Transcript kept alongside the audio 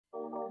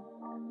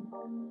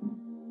Hello,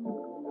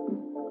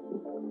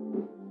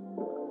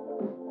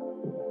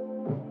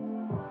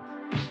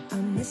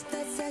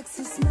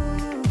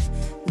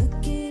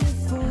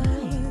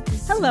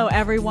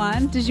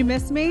 everyone. Did you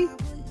miss me?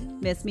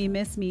 Miss me.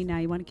 Now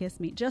you want to kiss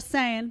me. Just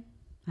saying.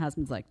 My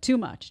husband's like, too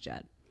much,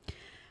 Jed.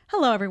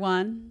 Hello,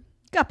 everyone.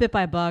 Got bit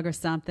by a bug or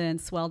something,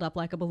 swelled up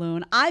like a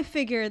balloon. I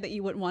figured that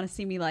you wouldn't want to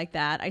see me like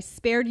that. I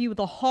spared you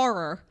the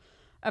horror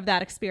of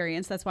that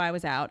experience. That's why I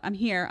was out. I'm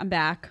here. I'm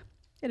back.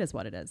 It is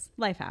what it is.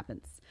 Life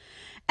happens.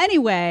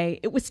 Anyway,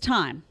 it was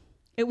time.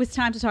 It was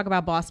time to talk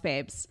about Boss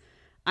Babes.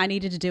 I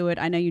needed to do it.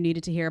 I know you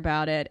needed to hear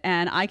about it.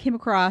 And I came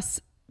across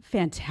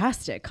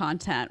fantastic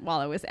content while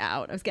I was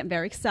out. I was getting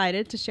very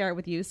excited to share it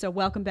with you. So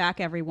welcome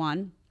back,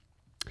 everyone.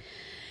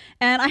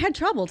 And I had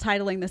trouble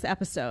titling this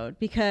episode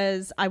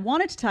because I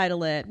wanted to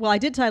title it. Well, I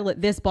did title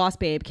it This Boss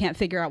Babe Can't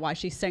Figure Out Why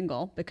She's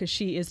Single, because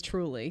she is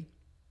truly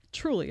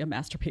a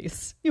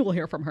masterpiece. You will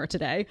hear from her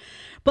today.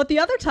 But the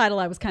other title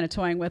I was kind of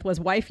toying with was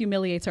Wife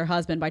Humiliates Her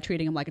Husband by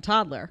Treating Him Like a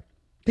Toddler,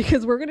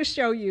 because we're going to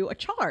show you a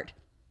chart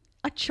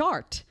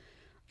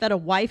that a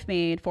wife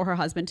made for her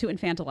husband to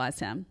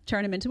infantilize him,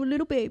 turn him into a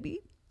little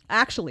baby.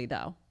 Actually,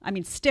 though, I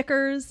mean,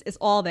 stickers is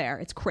all there.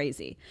 It's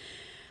crazy.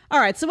 All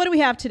right. So what do we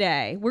have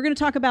today? We're going to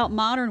talk about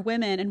modern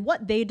women and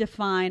what they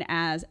define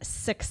as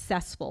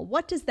successful.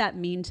 What does that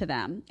mean to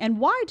them? And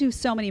why do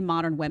so many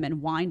modern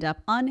women wind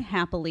up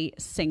unhappily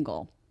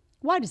single?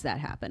 Why does that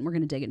happen? We're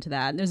going to dig into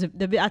that. And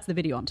that's the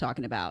video I'm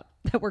talking about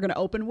that we're going to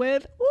open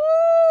with.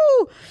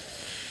 Woo!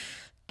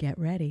 Get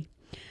ready.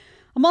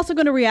 I'm also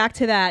going to react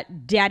to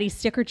that daddy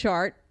sticker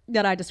chart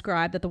that I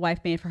described that the wife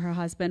made for her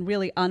husband.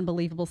 Really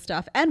unbelievable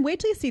stuff. And wait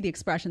till you see the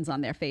expressions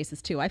on their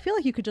faces too. I feel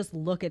like you could just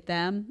look at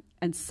them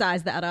and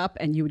size that up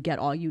and you would get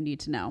all you need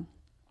to know.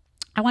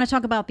 I want to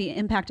talk about the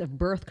impact of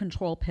birth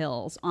control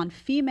pills on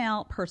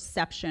female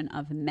perception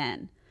of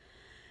men.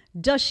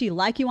 Does she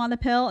like you on the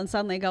pill and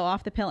suddenly go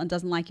off the pill and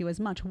doesn't like you as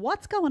much?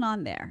 What's going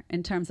on there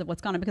in terms of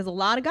what's going on? Because a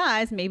lot of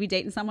guys may be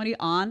dating somebody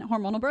on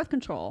hormonal birth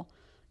control.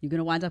 You're going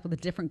to wind up with a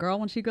different girl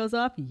when she goes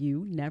off.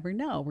 You never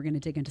know. We're going to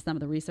dig into some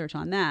of the research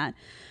on that.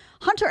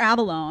 Hunter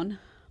Avallone,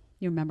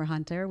 you remember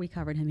Hunter? We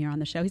covered him here on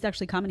the show. He's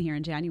actually coming here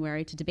in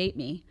January to debate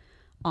me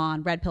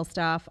on red pill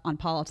stuff, on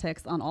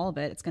politics, on all of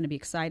it. It's going to be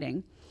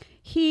exciting.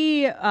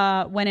 He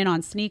went in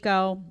on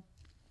Sneako.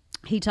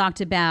 He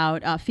talked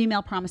about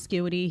female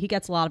promiscuity. He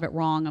gets a lot of it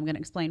wrong. I'm going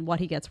to explain what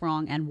he gets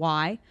wrong and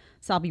why.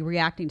 So I'll be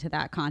reacting to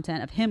that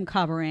content of him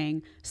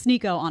covering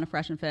Sneako on a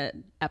Fresh and Fit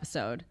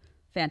episode.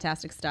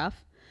 Fantastic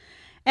stuff.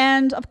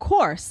 And of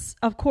course,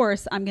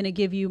 I'm going to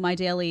give you my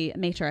daily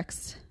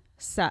Matrix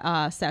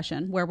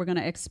session where we're going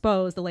to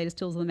expose the latest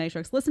tools of the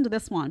Matrix. Listen to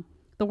this one.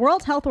 The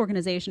World Health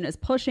Organization is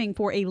pushing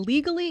for a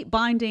legally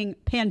binding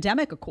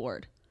pandemic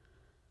accord.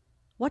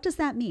 What does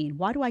that mean?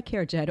 Why do I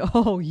care, Jed?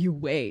 Oh, you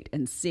wait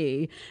and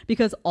see.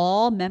 Because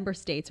all member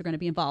states are going to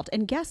be involved.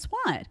 And guess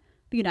what?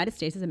 The United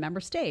States is a member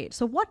state.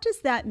 So what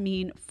does that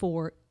mean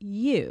for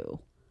you?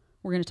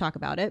 We're going to talk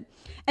about it.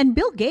 And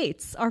Bill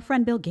Gates, our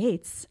friend Bill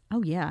Gates,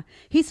 oh yeah,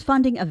 he's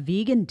funding a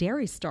vegan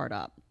dairy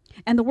startup.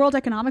 And the World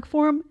Economic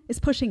Forum is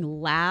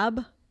pushing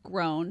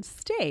lab-grown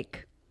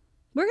steak.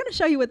 We're going to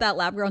show you what that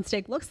lab-grown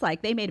steak looks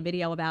like. They made a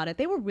video about it.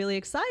 They were really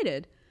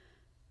excited.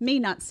 Me,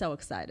 not so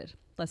excited.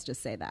 Let's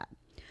just say that.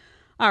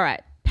 All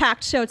right,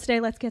 packed show today.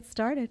 Let's get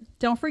started.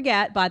 Don't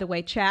forget, by the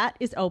way, chat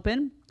is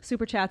open.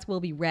 Super chats will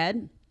be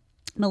read.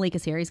 Malik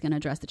is here. He's going to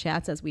address the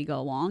chats as we go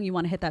along. You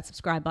want to hit that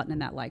subscribe button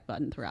and that like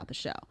button throughout the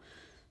show.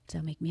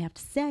 Don't make me have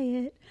to say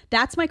it.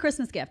 That's my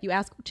Christmas gift. You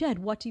ask, Jed,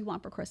 what do you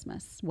want for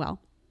Christmas?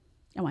 Well,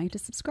 I want you to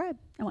subscribe.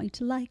 I want you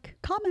to like,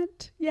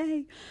 comment.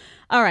 Yay.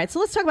 All right. So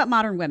let's talk about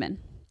modern women.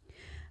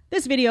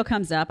 This video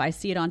comes up. I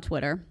see it on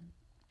Twitter.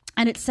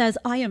 And it says,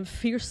 I am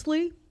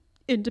fiercely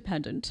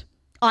independent.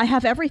 I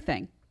have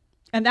everything.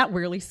 And that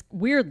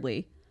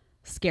weirdly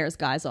scares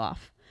guys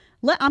off.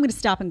 I'm going to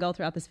stop and go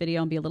throughout this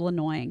video and be a little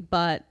annoying,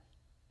 but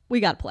we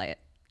got to play it.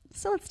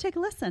 So let's take a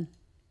listen.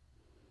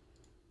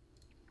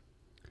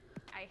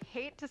 I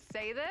hate to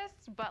say this,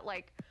 but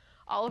like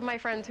all of my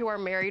friends who are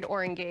married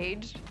or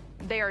engaged,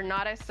 they are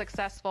not as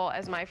successful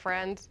as my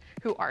friends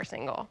who are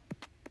single.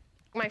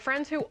 My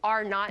friends who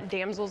are not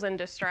damsels in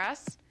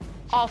distress,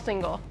 all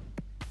single.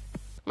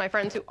 My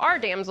friends who are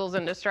damsels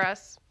in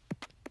distress,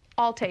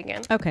 all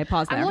taken. Okay,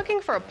 pause there. I'm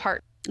looking for a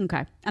partner.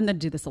 Okay, I'm going to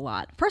do this a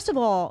lot. First of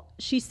all,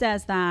 she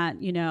says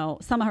that, you know,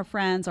 some of her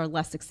friends are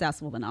less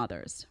successful than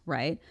others,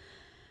 right?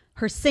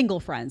 Her single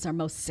friends are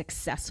most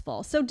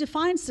successful. So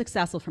define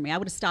successful for me. I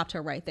would have stopped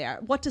her right there.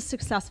 What does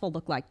successful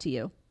look like to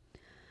you?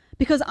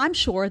 Because I'm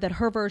sure that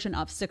her version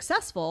of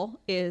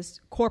successful is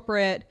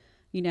corporate,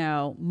 you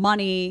know,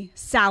 money,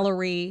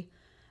 salary,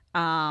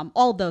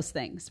 all those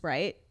things,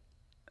 right?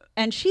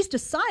 And she's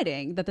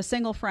deciding that the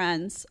single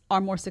friends are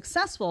more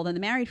successful than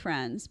the married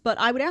friends. But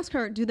I would ask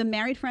her, do the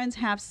married friends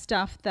have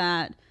stuff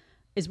that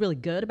is really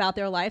good about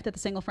their life that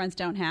the single friends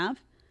don't have?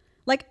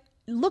 Like,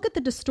 look at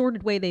the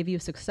distorted way they view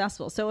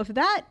successful. So if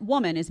that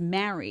woman is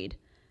married,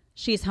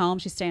 she's home,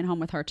 she's staying home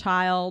with her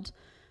child,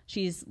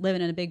 She's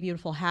living in a big,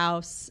 beautiful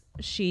house.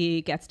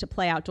 She gets to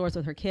play outdoors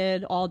with her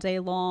kid all day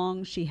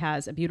long. She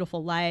has a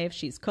beautiful life.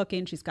 She's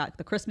cooking. She's got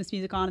the Christmas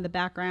music on in the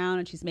background,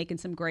 and she's making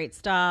some great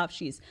stuff.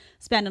 She's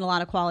spending a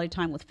lot of quality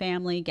time with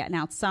family, getting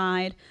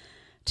outside.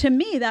 To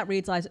me, that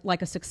reads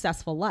like a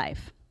successful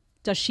life.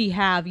 Does she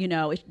have,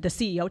 the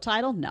CEO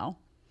title? No.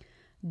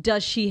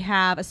 Does she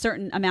have a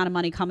certain amount of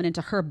money coming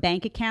into her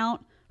bank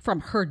account from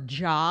her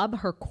job,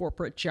 her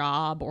corporate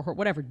job, or her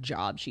whatever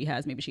job she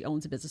has? Maybe she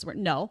owns a business.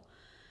 No.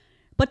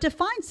 But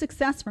define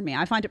success for me.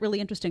 I find it really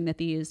interesting that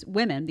these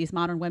women, these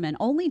modern women,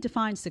 only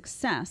define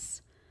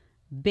success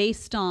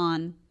based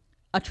on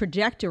a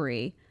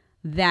trajectory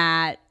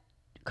that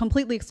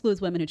completely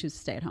excludes women who choose to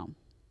stay at home.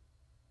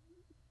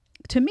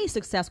 To me,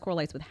 success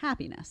correlates with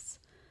happiness.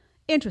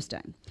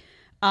 Interesting.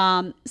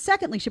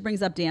 Secondly, she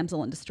brings up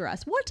damsel in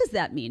distress. What does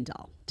that mean,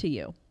 doll, to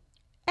you?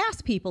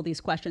 Ask people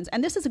these questions.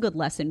 And this is a good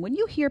lesson. When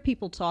you hear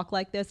people talk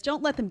like this,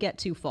 don't let them get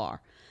too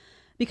far,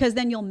 because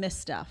then you'll miss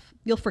stuff.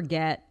 You'll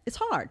forget. It's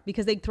hard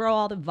because they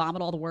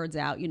vomit all the words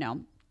out,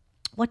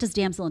 What does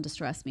damsel in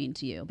distress mean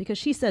to you? Because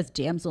she says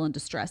damsel in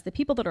distress. The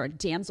people that are a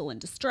damsel in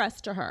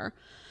distress to her,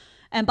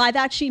 and by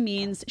that she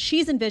means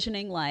she's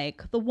envisioning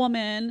like the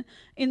woman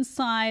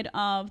inside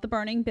of the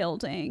burning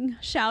building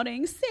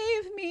shouting,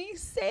 "Save me,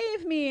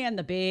 save me." And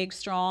the big,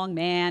 strong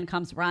man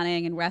comes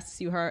running and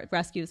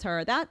rescues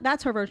her.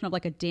 That's her version of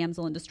like a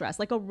damsel in distress,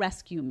 like a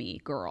rescue me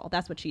girl.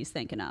 That's what she's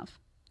thinking of.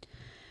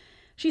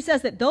 She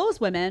says that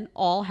those women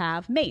all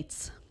have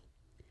mates,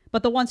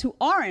 but the ones who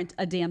aren't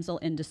a damsel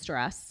in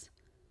distress,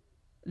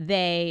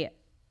 they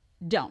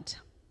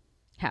don't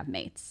have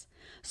mates.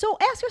 So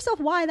ask yourself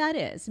why that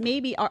is.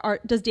 Maybe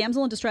does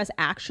damsel in distress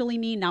actually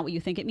mean not what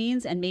you think it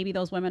means? And maybe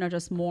those women are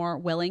just more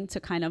willing to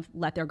kind of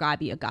let their guy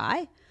be a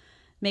guy.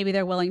 Maybe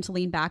they're willing to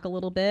lean back a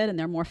little bit and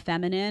they're more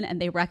feminine,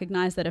 and they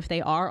recognize that if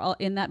they are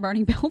in that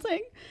burning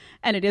building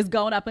and it is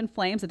going up in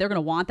flames, that they're going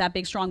to want that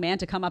big, strong man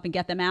to come up and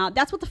get them out.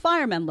 That's what the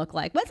firemen look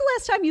like. When's the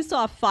last time you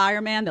saw a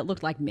fireman that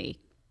looked like me?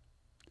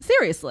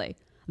 Seriously,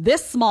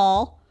 this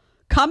small,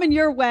 coming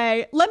your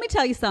way. Let me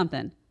tell you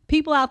something.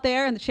 People out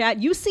there in the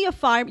chat, you see a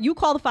fire, you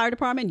call the fire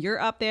department, you're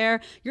up there,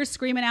 you're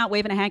screaming out,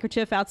 waving a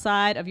handkerchief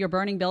outside of your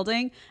burning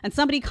building, and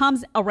somebody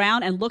comes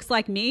around and looks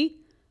like me,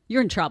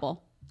 you're in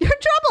trouble. You're in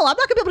trouble. I'm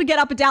not going to be able to get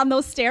up and down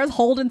those stairs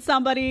holding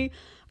somebody.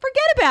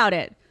 Forget about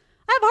it.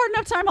 I have a hard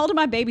enough time holding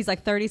my babies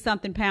like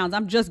 30-something pounds.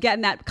 I'm just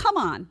getting that. Come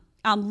on.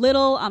 I'm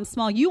little. I'm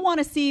small. You want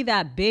to see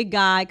that big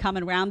guy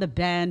coming around the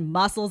bend,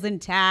 muscles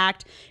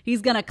intact.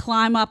 He's going to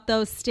climb up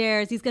those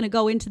stairs. He's going to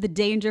go into the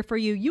danger for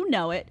you. You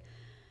know it.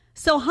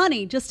 So,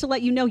 honey, just to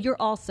let you know, you're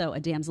also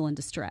a damsel in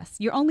distress.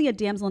 You're only a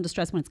damsel in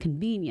distress when it's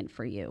convenient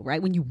for you,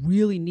 right? When you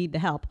really need the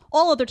help.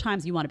 All other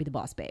times you want to be the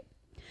boss babe.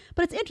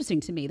 But it's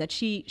interesting to me that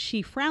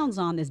she frowns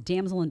on this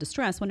damsel in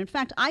distress when, in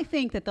fact, I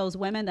think that those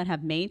women that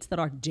have mates that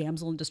are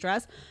damsel in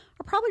distress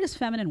are probably just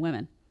feminine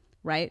women,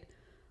 right?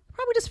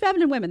 Probably just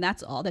feminine women,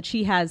 that's all, that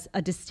she has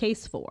a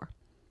distaste for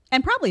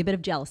and probably a bit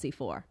of jealousy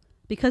for,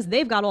 because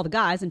they've got all the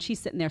guys and she's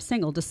sitting there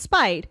single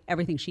despite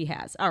everything she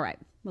has. All right,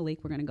 Malik,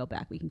 we're going to go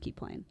back. We can keep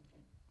playing.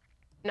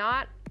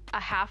 Not a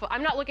half.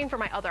 I'm not looking for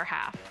my other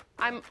half.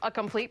 I'm a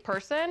complete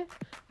person.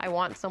 I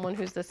want someone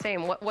who's the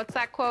same. What's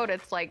that quote?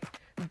 It's like,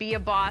 be a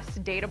boss,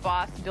 date a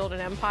boss, build an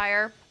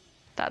empire.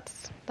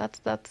 That's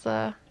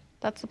the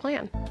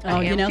plan. Oh,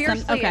 I am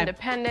fiercely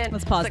independent.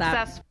 Let's pause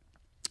that.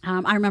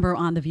 I remember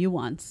on The View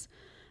once,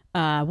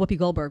 Whoopi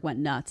Goldberg went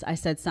nuts. I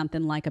said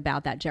something like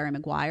about that Jerry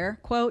Maguire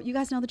quote. You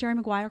guys know the Jerry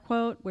Maguire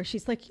quote where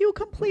she's like, "You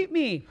complete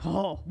me."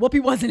 Oh,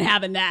 Whoopi wasn't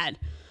having that.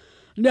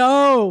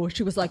 No,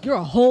 she was like, "You're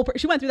a whole."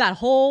 She went through that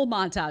whole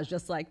montage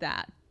just like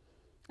that.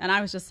 And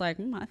I was just like,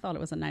 I thought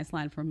it was a nice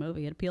line for a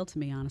movie. It appealed to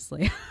me,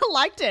 honestly. I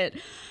liked it.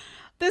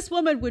 This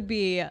woman would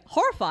be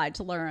horrified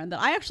to learn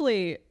that I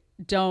actually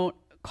don't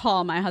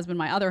call my husband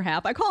my other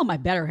half. I call him my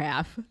better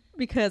half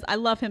because I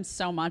love him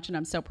so much and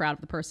I'm so proud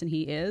of the person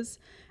he is.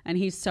 And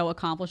he's so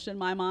accomplished in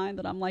my mind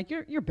that I'm like,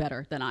 you're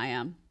better than I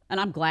am. And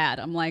I'm glad.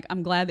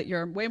 I'm glad that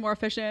you're way more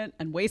efficient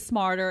and way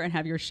smarter and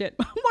have your shit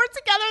more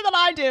together than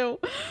I do.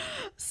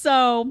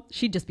 So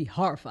she'd just be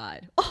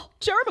horrified. "Oh,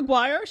 Jerry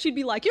Maguire." She'd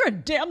be like, "You're a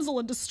damsel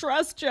in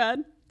distress,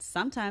 Jed."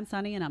 Sometimes,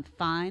 honey, and I'm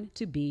fine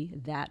to be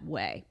that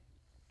way.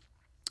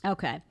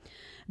 Okay.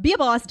 Be a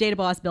boss, date a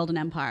boss, build an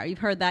empire. You've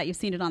heard that. You've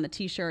seen it on the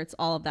t-shirts,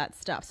 all of that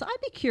stuff. So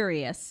I'd be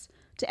curious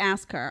to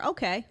ask her,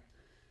 okay,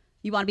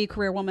 you want to be a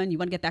career woman? You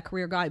want to get that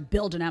career guy,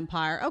 build an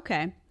empire?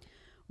 Okay.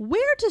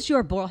 Where does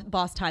your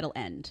boss title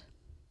end?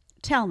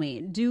 Tell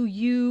me, do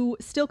you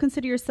still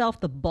consider yourself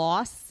the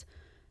boss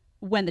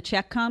when the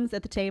check comes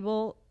at the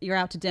table, you're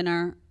out to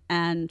dinner,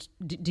 and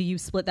do you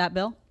split that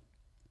bill?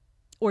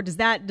 Or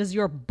does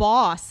your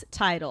boss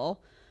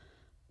title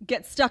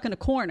get stuck in a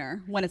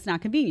corner when it's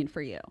not convenient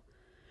for you?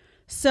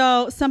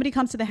 So somebody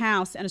comes to the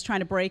house and is trying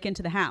to break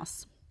into the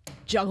house,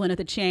 juggling at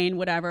the chain,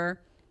 whatever.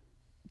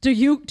 Do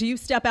you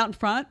step out in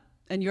front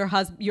and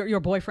your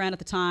boyfriend at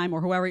the time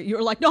or whoever,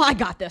 you're like, "No, I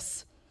got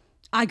this.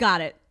 I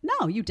got it."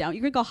 No, you don't.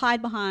 You're going to go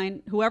hide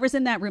behind whoever's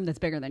in that room that's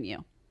bigger than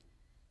you.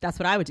 That's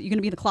what I would do. You're going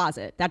to be in the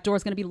closet. That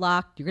door's going to be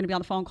locked. You're going to be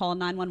on the phone calling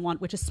 911,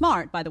 which is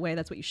smart, by the way.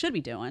 That's what you should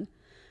be doing.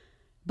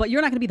 But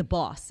you're not going to be the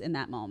boss in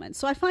that moment.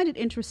 So I find it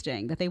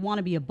interesting that they want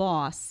to be a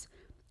boss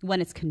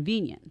when it's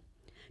convenient.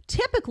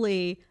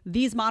 Typically,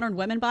 these modern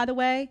women, by the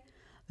way,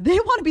 they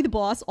want to be the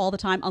boss all the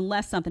time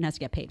unless something has to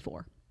get paid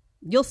for.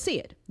 You'll see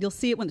it. You'll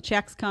see it when the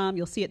checks come.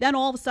 You'll see it. Then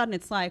all of a sudden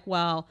it's like,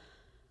 well,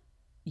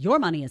 your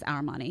money is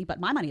our money, but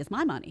my money is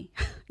my money.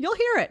 You'll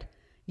hear it.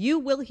 You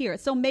will hear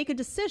it. So make a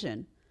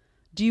decision.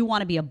 Do you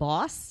want to be a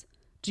boss?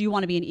 Do you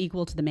want to be an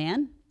equal to the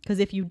man? Because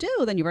if you do,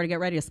 then you better get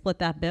ready to split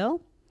that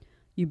bill.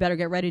 You better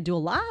get ready to do a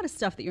lot of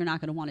stuff that you're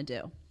not going to want to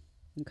do.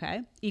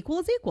 Okay? Equal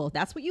is equal.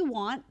 That's what you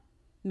want.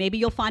 Maybe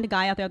you'll find a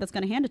guy out there that's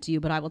going to hand it to you,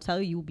 but I will tell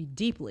you, you will be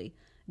deeply,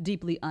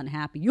 deeply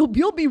unhappy. You'll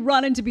be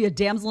running to be a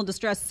damsel in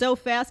distress so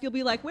fast, you'll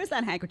be like, where's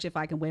that handkerchief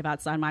I can wave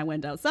outside my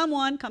window?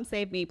 Someone come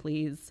save me,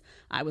 please.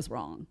 I was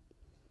wrong.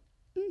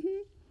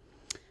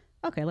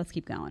 Okay, let's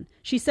keep going.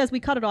 She says, we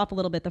cut it off a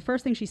little bit. The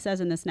first thing she says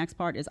in this next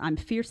part is, I'm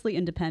fiercely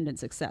independent,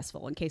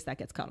 successful, in case that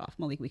gets cut off.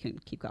 Malik, we can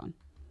keep going.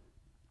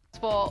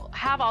 Will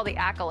have all the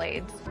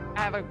accolades.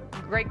 I have a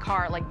great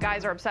car. Like,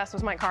 guys are obsessed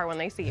with my car when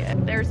they see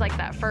it. There's like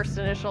that first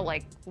initial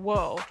like,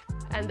 whoa.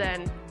 And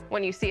then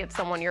when you see it's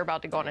someone you're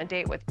about to go on a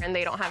date with and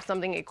they don't have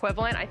something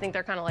equivalent, I think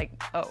they're kind of like,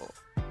 oh.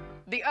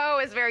 The O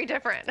is very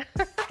different.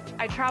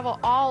 I travel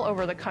all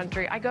over the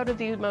country. I go to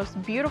the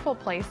most beautiful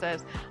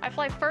places. I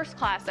fly first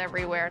class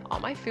everywhere, and all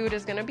my food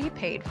is gonna be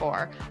paid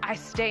for. I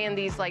stay in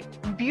these like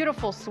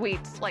beautiful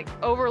suites, like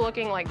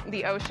overlooking like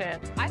the ocean.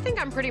 I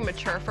think I'm pretty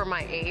mature for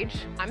my age.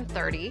 I'm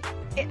 30.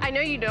 I know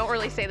you don't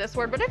really say this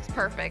word, but it's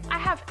perfect. I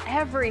have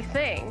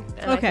everything.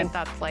 And okay. I think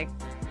that's like...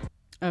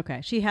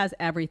 Okay, she has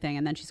everything,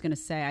 and then she's gonna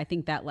say, I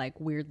think that like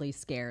weirdly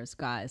scares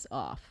guys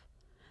off.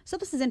 So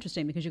this is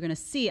interesting because you're going to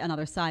see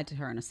another side to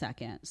her in a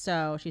second.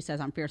 So she says,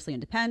 I'm fiercely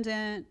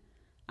independent.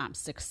 I'm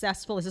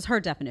successful. This is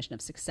her definition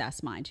of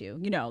success, mind you.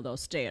 You know,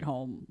 those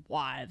stay-at-home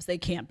wives, they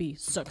can't be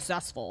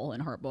successful in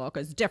her book.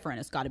 It's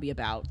different. It's got to be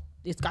about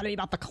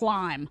the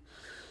climb,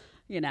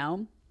 you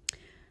know?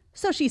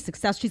 So she's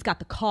successful. She's got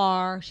the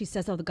car. She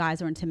says, oh, the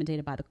guys are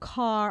intimidated by the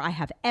car. I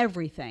have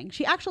everything.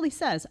 She actually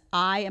says,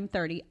 I am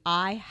 30.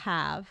 I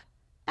have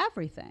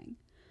everything.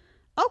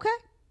 Okay.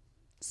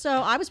 So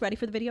I was ready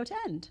for the video to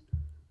end.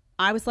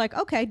 I was like,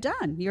 okay,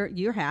 done.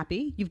 You're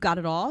happy. You've got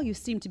it all. You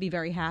seem to be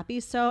very happy.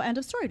 So end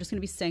of story. You're just going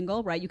to be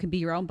single, right? You can be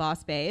your own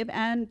boss, babe.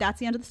 And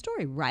that's the end of the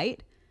story,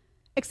 right?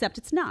 Except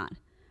it's not.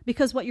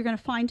 Because what you're going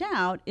to find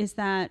out is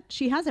that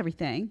she has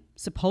everything,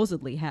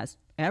 supposedly has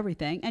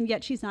everything, and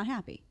yet she's not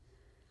happy.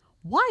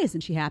 Why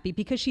isn't she happy?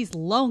 Because she's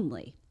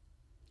lonely.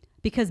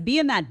 Because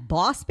being that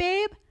boss,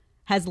 babe,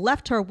 has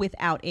left her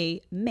without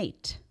a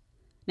mate.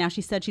 Now,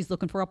 she said she's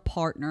looking for a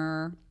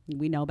partner.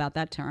 We know about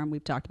that term.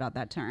 We've talked about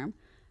that term.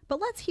 But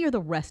let's hear the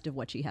rest of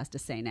what she has to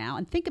say now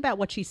and think about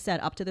what she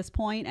said up to this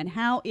point and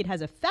how it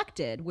has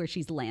affected where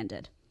she's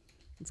landed.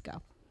 Let's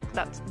go.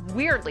 That's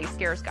weirdly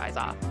scares guys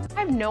off. I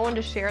have no one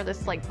to share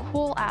this like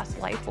cool ass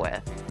life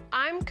with.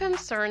 I'm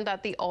concerned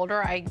that the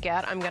older I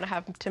get, I'm gonna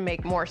have to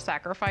make more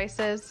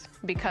sacrifices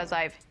because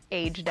I've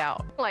aged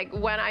out. Like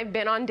when I've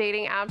been on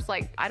dating apps,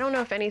 like I don't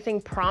know if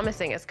anything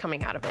promising is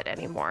coming out of it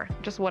anymore.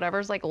 Just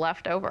whatever's like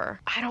left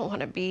over. I don't want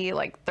to be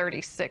like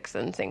 36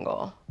 and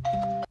single.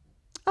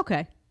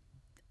 Okay.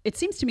 It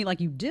seems to me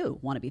like you do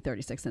want to be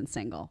 36 and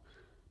single.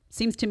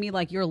 Seems to me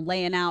like you're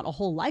laying out a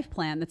whole life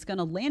plan that's going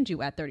to land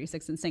you at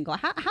 36 and single.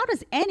 How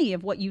does any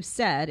of what you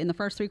said in the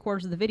first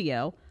 3/4 of the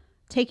video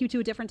take you to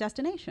a different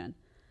destination?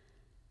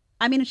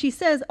 I mean, she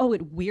says, oh,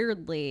 it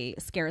weirdly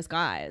scares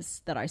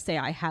guys that I say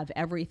I have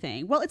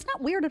everything. Well, it's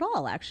not weird at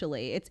all,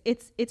 actually.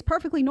 It's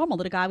perfectly normal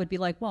that a guy would be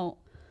like, well,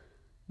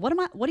 what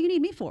do you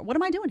need me for? What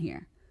am I doing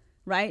here?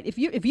 Right? If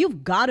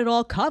you've got it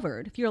all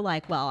covered, if you're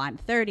like, well, I'm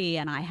 30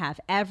 and I have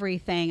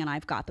everything and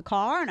I've got the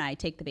car and I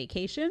take the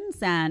vacations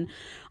and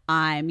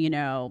I'm, you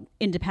know,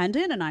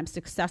 independent and I'm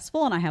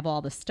successful and I have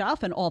all the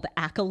stuff and all the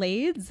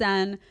accolades,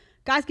 and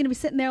guys going to be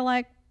sitting there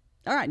like,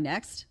 all right,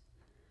 next.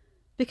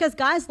 Because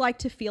guys like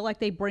to feel like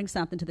they bring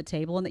something to the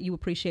table and that you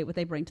appreciate what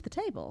they bring to the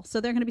table. So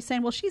they're going to be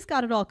saying, well, she's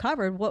got it all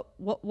covered.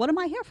 What am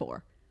I here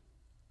for?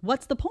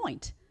 What's the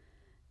point?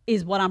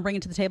 Is what I'm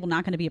bringing to the table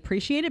not going to be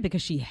appreciated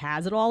because she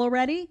has it all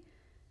already?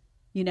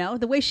 You know,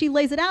 the way she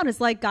lays it out is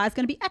like, guy's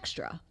going to be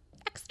extra,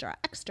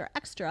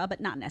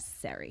 but not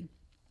necessary.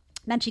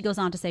 Then she goes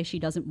on to say she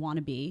doesn't want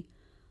to be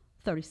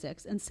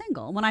 36 and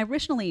single. When I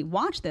originally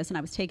watched this and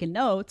I was taking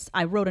notes,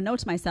 I wrote a note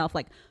to myself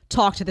like,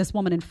 talk to this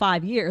woman in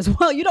 5 years.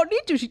 Well, you don't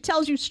need to. She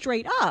tells you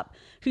straight up.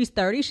 She's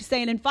 30. She's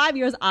saying in 5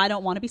 years, I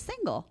don't want to be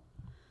single.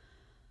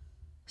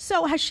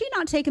 So has she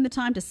not taken the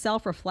time to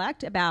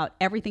self-reflect about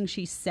everything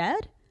she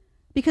said?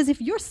 Because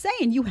if you're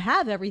saying you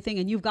have everything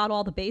and you've got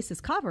all the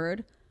bases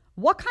covered,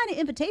 what kind of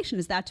invitation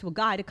is that to a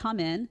guy to come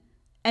in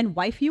and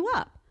wife you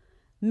up?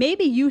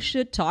 Maybe you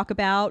should talk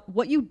about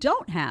what you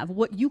don't have,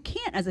 what you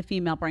can't as a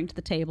female bring to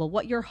the table,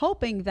 what you're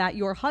hoping that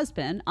your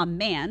husband, a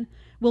man,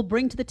 will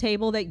bring to the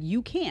table that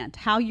you can't,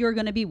 how you're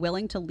going to be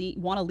willing to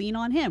want to lean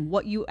on him,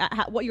 what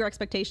your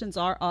expectations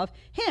are of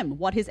him,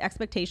 what his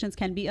expectations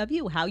can be of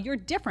you, how you're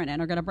different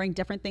and are going to bring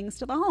different things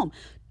to the home.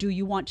 Do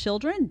you want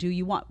children?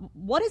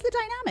 What is the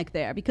dynamic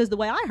there? Because the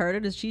way I heard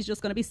it is she's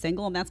just going to be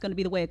single and that's going to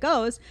be the way it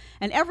goes.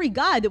 And every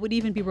guy that would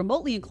even be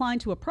remotely inclined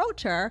to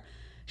approach her,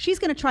 she's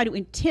going to try to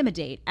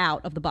intimidate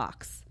out of the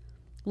box.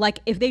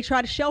 Like if they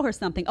try to show her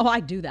something, oh, I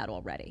do that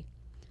already.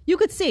 You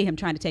could see him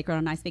trying to take her on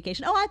a nice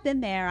vacation. Oh, I've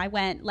been there. I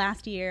went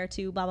last year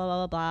to blah, blah,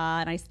 blah, blah,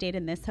 blah. And I stayed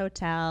in this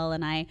hotel.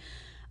 And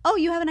oh,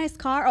 you have a nice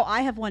car? Oh,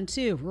 I have one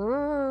too.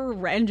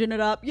 Engine it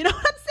up. You know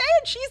what I'm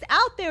saying? She's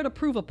out there to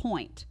prove a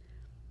point.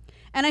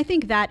 And I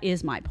think that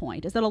is my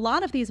point, is that a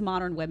lot of these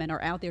modern women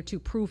are out there to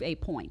prove a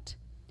point.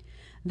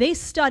 They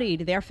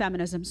studied their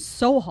feminism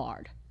so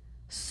hard,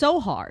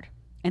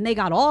 and they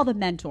got all the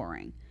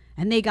mentoring,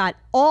 and they got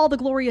all the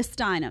Gloria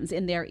Steinems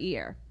in their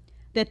ear,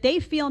 that they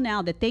feel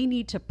now that they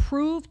need to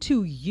prove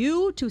to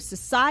you, to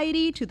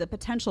society, to the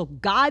potential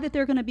guy that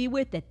they're going to be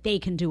with, that they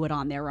can do it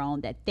on their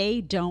own, that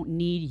they don't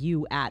need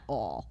you at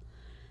all.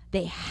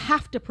 They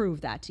have to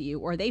prove that to you,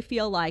 or they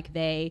feel like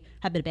they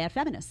have been a bad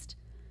feminist,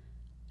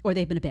 or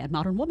they've been a bad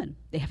modern woman.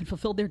 They haven't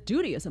fulfilled their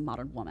duty as a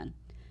modern woman.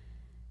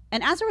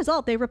 And as a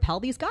result, they repel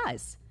these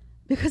guys,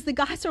 because the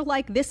guys are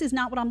like, this is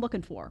not what I'm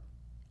looking for.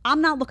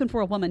 I'm not looking for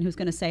a woman who's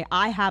going to say,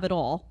 I have it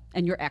all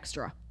and you're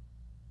extra.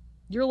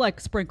 You're like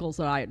sprinkles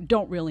that I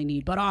don't really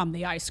need, but I'm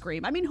the ice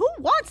cream. I mean, who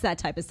wants that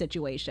type of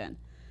situation?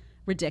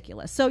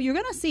 Ridiculous. So you're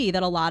going to see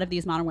that a lot of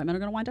these modern women are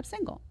going to wind up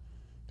single.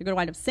 They're going to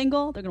wind up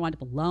single. They're going to wind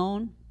up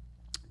alone.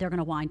 They're going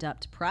to wind up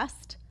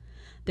depressed.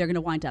 They're going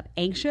to wind up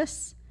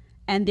anxious.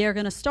 And they're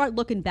going to start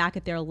looking back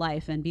at their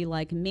life and be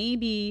like,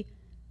 maybe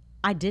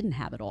I didn't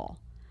have it all.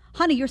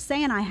 Honey, you're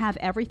saying I have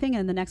everything, and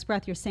in the next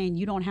breath you're saying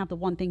you don't have the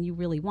one thing you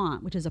really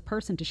want, which is a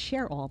person to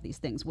share all these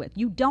things with.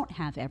 You don't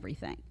have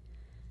everything.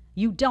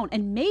 You don't.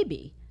 And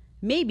maybe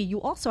you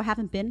also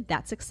haven't been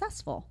that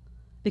successful,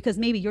 because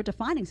maybe you're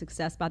defining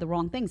success by the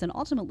wrong things. And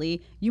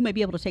ultimately, you may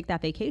be able to take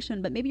that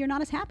vacation, but maybe you're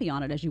not as happy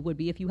on it as you would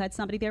be if you had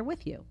somebody there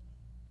with you.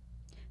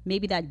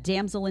 Maybe that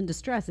damsel in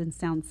distress didn't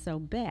sound so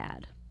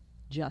bad.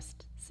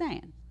 Just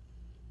saying.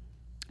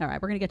 All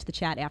right, we're going to get to the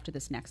chat after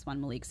this next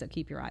one, Malik, so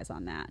keep your eyes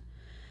on that.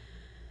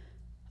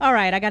 All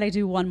right, I got to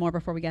do one more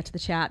before we get to the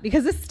chat,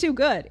 because this is too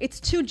good. It's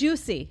too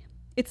juicy.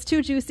 It's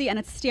too juicy, and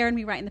it's staring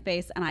me right in the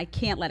face, and I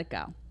can't let it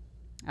go.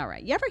 All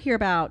right, you ever hear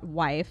about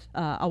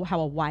how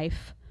a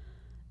wife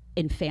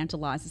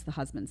infantilizes the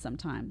husband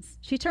sometimes?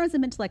 She turns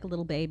him into like a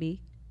little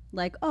baby.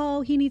 Like,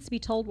 oh, he needs to be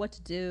told what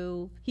to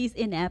do. He's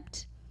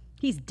inept.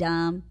 He's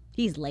dumb.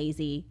 He's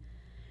lazy.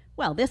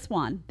 Well, this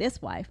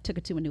wife took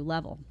it to a new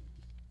level.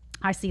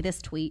 I see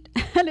this tweet,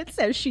 and it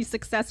says she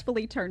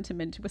successfully turned him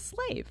into a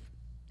slave.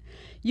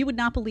 You would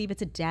not believe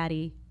it's a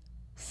daddy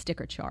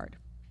sticker chart.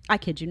 I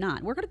kid you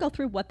not. We're going to go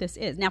through what this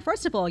is. Now,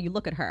 first of all, you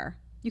look at her.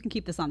 You can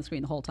keep this on the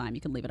screen the whole time.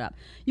 You can leave it up.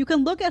 You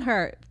can look at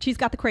her. She's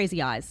got the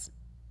crazy eyes.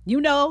 You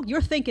know,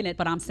 you're thinking it,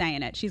 but I'm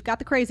saying it. She's got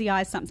the crazy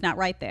eyes. Something's not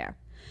right there.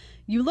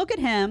 You look at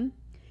him.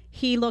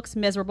 He looks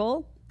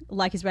miserable,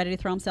 like he's ready to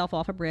throw himself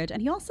off a bridge.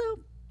 And he also,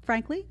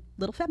 frankly, a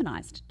little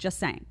feminized. Just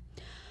saying.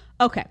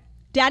 Okay.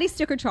 Daddy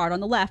sticker chart on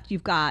the left.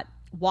 You've got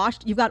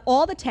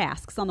all the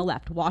tasks on the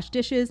left. Wash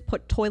dishes,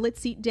 put toilet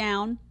seat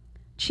down,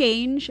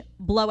 change,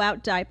 blow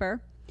out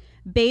diaper,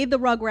 bathe the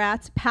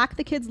rugrats, pack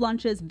the kids'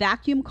 lunches,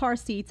 vacuum car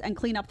seats, and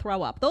clean up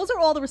throw up. Those are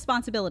all the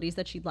responsibilities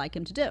that she'd like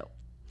him to do.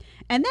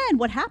 And then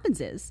what happens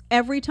is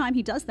every time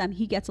he does them,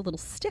 he gets a little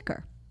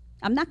sticker.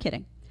 I'm not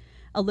kidding.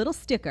 A little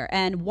sticker.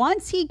 And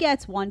once he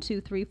gets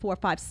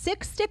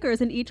 6 stickers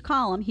in each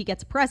column, he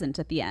gets a present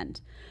at the end.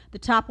 The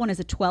top one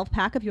is a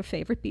 12-pack of your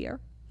favorite beer.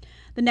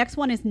 The next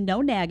one is no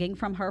nagging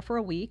from her for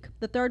a week.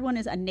 The third one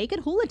is a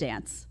naked hula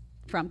dance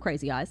from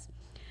Crazy Eyes.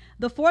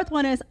 The fourth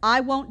one is I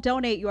won't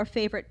donate your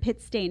favorite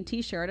pit stain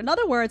t-shirt. In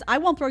other words, I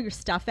won't throw your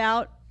stuff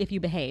out if you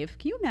behave.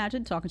 Can you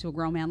imagine talking to a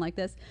grown man like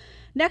this?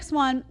 Next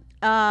one,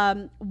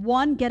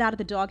 get out of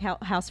the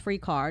doghouse free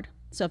card.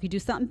 So if you do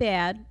something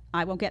bad,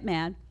 I won't get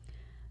mad.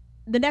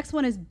 The next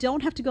one is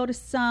don't have to go to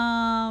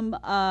some,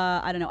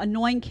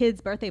 annoying kid's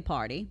birthday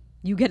party.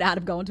 You get out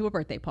of going to a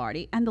birthday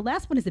party. And the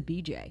last one is a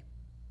BJ.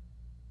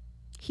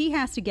 He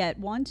has to get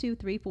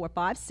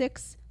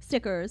 6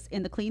 stickers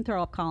in the clean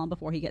throw up column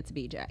before he gets a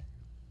BJ.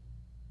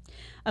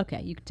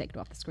 Okay, you can take it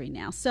off the screen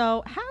now.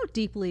 So how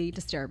deeply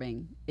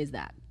disturbing is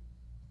that?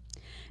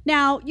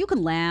 Now, you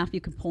can laugh,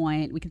 you can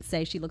point, we can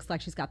say she looks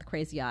like she's got the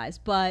crazy eyes,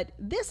 but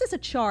this is a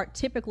chart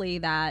typically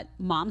that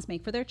moms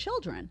make for their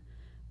children,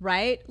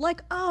 right?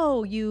 Like,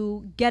 oh,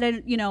 you get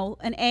an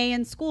A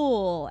in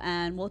school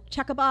and we'll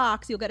check a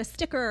box, you'll get a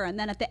sticker, and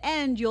then at the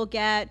end you'll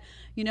get,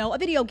 a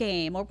video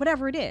game or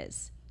whatever it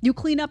is. You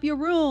clean up your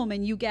room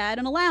and you get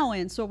an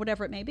allowance or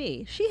whatever it may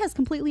be. She has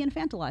completely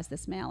infantilized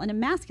this male and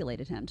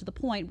emasculated him to the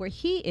point where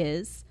he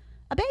is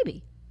a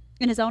baby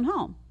in his own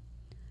home.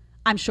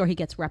 I'm sure he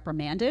gets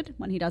reprimanded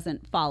when he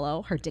doesn't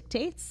follow her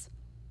dictates.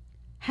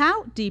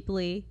 How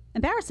deeply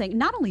embarrassing.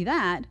 Not only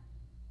that,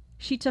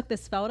 she took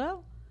this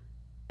photo.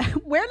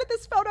 Where did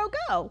this photo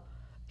go?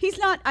 He's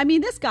not, I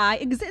mean, this guy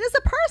is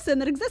a person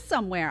that exists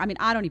somewhere. I mean,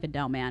 I don't even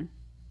know, man.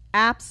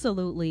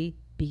 Absolutely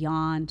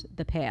beyond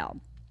the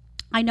pale.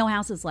 I know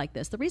houses like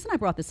this. The reason I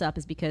brought this up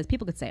is because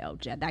people could say, oh,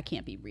 Jed, that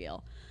can't be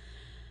real.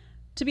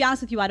 To be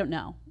honest with you, I don't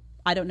know.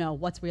 I don't know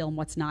what's real and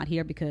what's not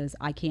here because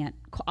I can't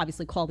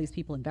obviously call these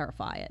people and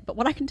verify it. But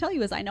what I can tell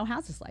you is I know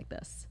houses like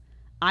this.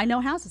 I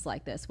know houses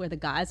like this where the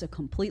guys are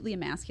completely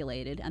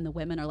emasculated and the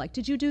women are like,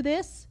 did you do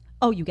this?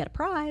 Oh, you get a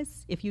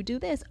prize if you do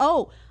this.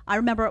 Oh, I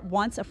remember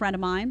once a friend of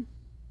mine,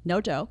 no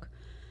joke,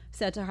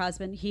 said to her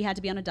husband he had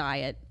to be on a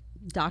diet.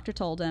 Doctor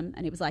told him,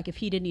 and it was like if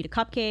he didn't eat a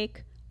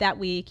cupcake that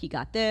week, he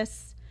got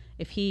this.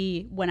 If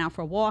he went out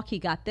for a walk, he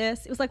got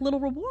this. It was like little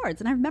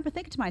rewards. And I remember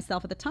thinking to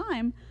myself at the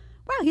time,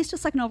 wow, he's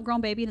just like an overgrown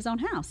baby in his own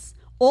house.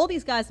 All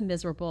these guys are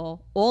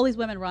miserable. All these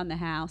women run the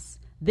house.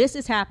 This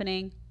is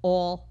happening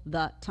all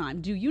the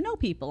time. Do you know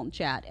people in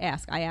chat?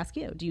 I ask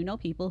you, do you know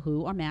people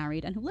who are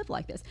married and who live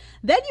like this?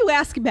 Then you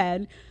ask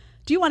men,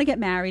 do you want to get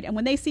married? And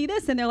when they see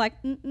this and they're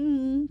like,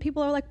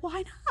 people are like,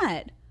 why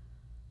not?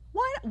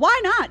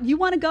 Why not? You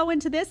want to go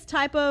into this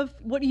type of,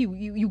 what do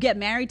you get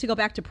married to go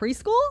back to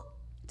preschool?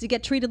 To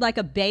get treated like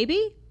a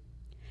baby?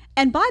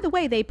 And by the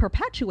way, they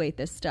perpetuate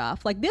this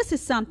stuff. Like this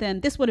is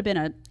something, this would have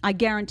been I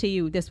guarantee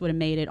you this would have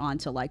made it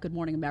onto like Good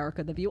Morning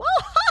America, The View.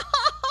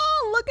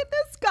 Oh, look at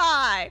this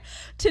guy.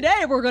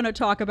 Today we're going to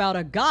talk about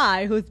a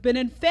guy who's been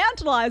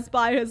infantilized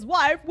by his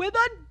wife with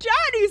a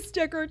daddy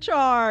sticker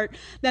chart.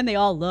 Then they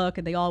all look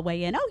and they all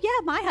weigh in. Oh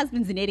yeah, my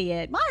husband's an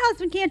idiot. My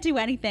husband can't do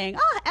anything.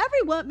 Oh,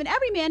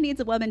 every man needs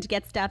a woman to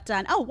get stuff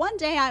done. Oh, one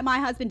day my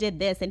husband did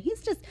this and he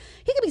can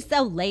be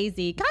so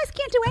lazy. Guys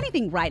can't do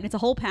anything right. And it's a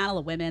whole panel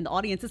of women. The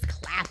audience is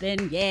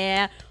clapping.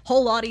 Yeah,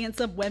 whole audience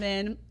of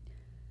women.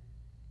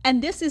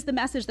 And this is the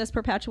message that's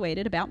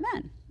perpetuated about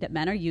men, that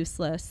men are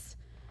useless.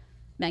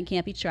 Men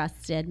can't be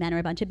trusted. Men are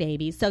a bunch of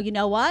babies. So you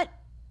know what?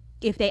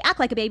 If they act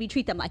like a baby,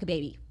 treat them like a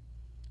baby.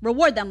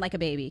 Reward them like a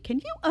baby. Can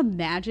you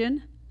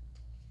imagine?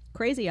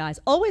 Crazy eyes.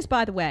 Always,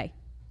 by the way,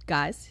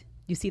 guys,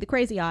 you see the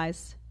crazy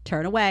eyes,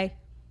 turn away.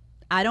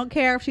 I don't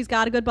care if she's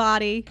got a good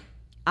body.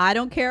 I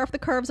don't care if the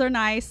curves are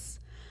nice.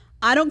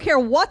 I don't care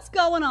what's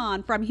going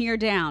on from here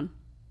down.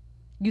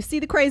 You see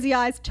the crazy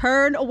eyes,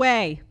 turn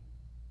away.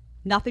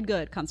 Nothing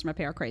good comes from a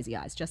pair of crazy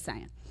eyes. Just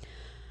saying.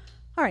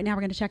 All right, now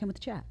we're going to check in with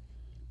the chat.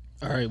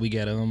 All right, we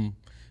got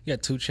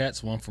two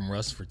chats, one from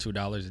Russ for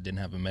 $2. It didn't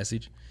have a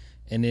message.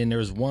 And then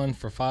there's one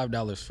for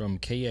 $5 from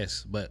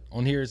KS. But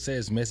on here it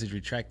says message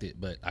retracted,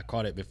 but I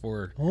caught it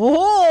before.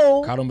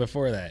 Oh! Caught him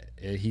before that.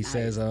 He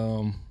says,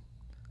 one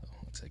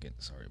second.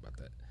 Sorry about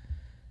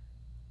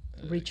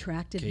that.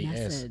 Retracted KS.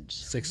 message.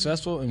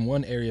 Successful in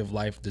one area of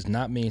life does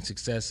not mean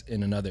success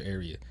in another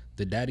area.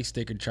 The daddy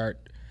sticker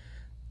chart,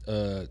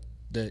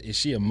 is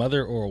she a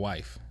mother or a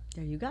wife?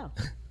 There you go.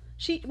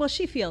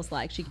 She feels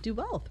like she could do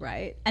both,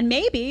 right? And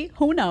maybe,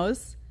 who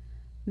knows,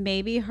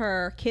 maybe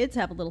her kids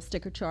have a little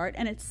sticker chart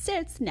and it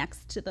sits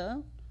next to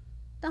the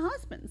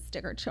husband's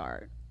sticker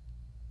chart.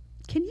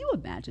 Can you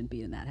imagine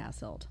being in that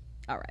household?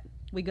 All right.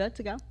 We good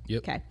to go?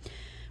 Yep. Okay.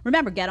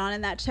 Remember, get on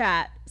in that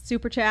chat.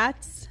 Super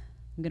chats.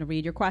 I'm going to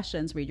read your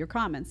questions, read your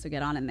comments, so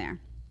get on in there.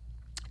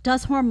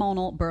 Does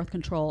hormonal birth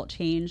control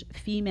change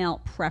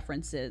female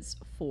preferences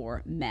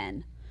for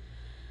men?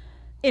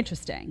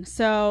 Interesting.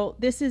 So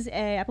this is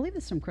I believe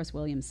this is from Chris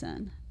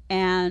Williamson.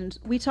 And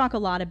we talk a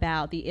lot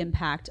about the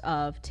impact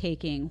of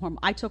taking,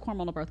 I took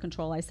hormonal birth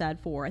control, I said,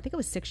 for, I think it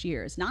was 6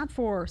 years, not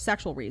for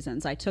sexual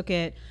reasons. I took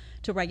it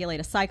to regulate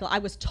a cycle. I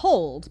was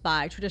told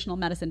by traditional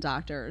medicine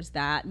doctors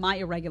that my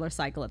irregular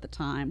cycle at the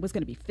time was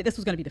going to be, this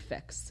was going to be the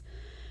fix.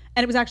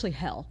 And it was actually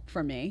hell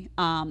for me.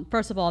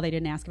 First of all, they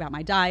didn't ask about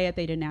my diet.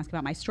 They didn't ask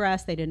about my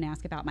stress. They didn't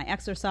ask about my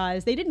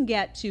exercise. They didn't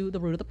get to the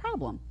root of the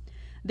problem.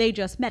 They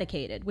just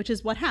medicated, which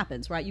is what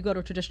happens, right? You go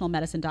to a traditional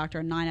medicine doctor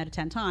and 9 out of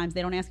 10 times,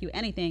 they don't ask you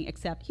anything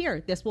except,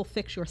 here, this will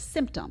fix your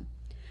symptom.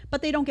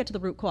 But they don't get to the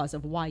root cause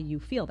of why you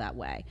feel that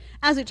way.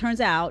 As it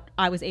turns out,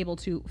 I was able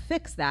to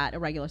fix that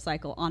irregular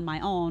cycle on my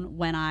own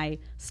when I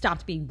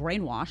stopped being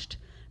brainwashed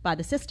by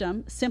the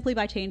system, simply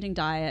by changing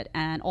diet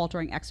and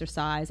altering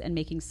exercise and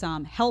making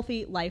some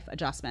healthy life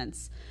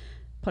adjustments.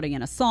 Putting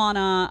in a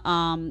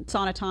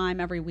sauna time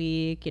every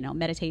week,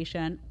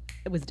 meditation.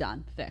 It was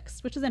done,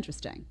 fixed, which is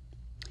interesting.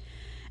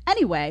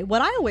 Anyway,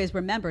 what I always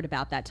remembered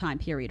about that time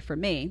period for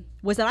me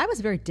was that I was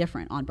very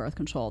different on birth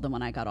control than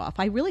when I got off.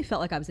 I really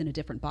felt like I was in a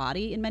different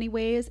body in many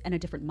ways and a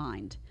different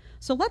mind.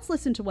 So let's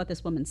listen to what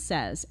this woman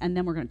says, and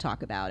then we're going to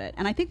talk about it.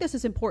 And I think this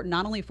is important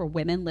not only for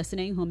women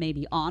listening who may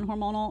be on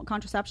hormonal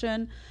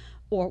contraception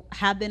or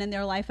have been in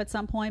their life at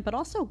some point, but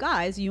also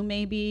guys, you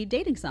may be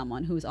dating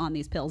someone who's on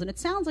these pills. And it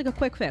sounds like a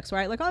quick fix,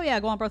 right? Like, oh yeah,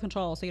 go on birth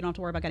control so you don't have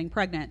to worry about getting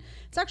pregnant.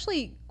 It's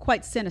actually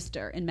quite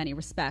sinister in many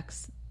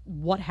respects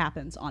what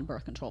happens on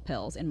birth control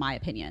pills, in my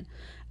opinion.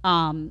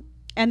 And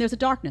there's a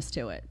darkness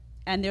to it.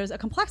 And there's a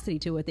complexity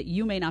to it that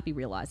you may not be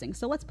realizing.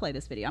 So let's play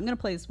this video. I'm going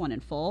to play this one in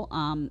full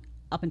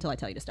up until I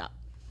tell you to stop.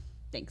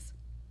 Thanks.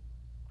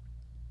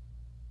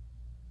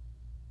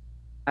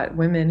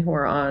 Women who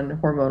are on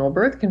hormonal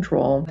birth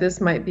control,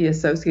 this might be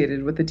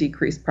associated with a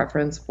decreased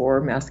preference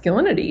for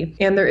masculinity.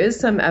 And there is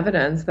some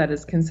evidence that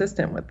is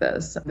consistent with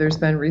this. There's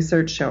been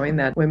research showing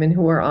that women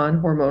who are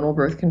on hormonal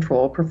birth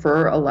control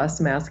prefer a less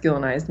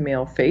masculinized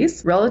male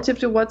face relative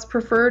to what's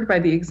preferred by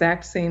the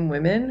exact same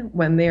women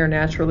when they are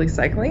naturally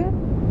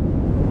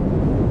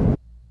cycling.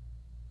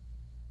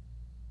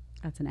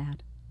 That's an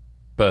ad.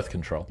 Birth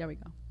control. There we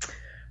go.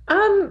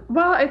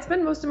 Well, I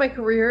spent most of my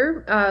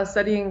career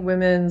studying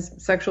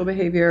women's sexual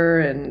behavior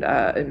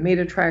and mate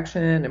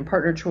attraction and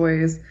partner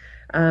choice.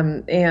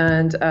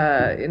 And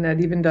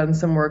I'd even done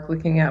some work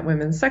looking at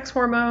women's sex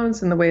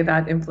hormones and the way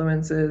that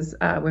influences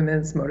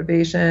women's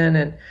motivation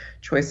and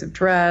choice of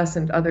dress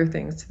and other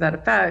things to that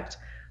effect.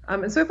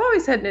 And so I've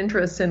always had an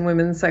interest in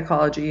women's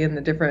psychology and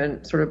the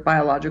different sort of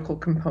biological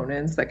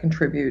components that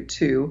contribute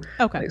to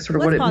sort of Let's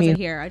what it pause means. it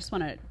here. I just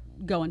want to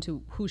go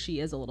into who she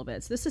is a little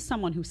bit. So this is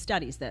someone who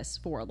studies this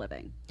for a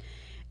living.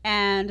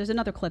 And there's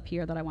another clip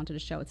here that I wanted to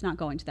show. It's not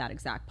going to that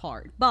exact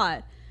part.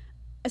 But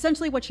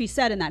essentially what she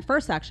said in that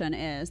first section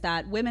is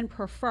that women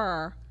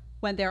prefer,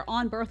 when they're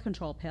on birth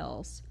control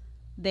pills,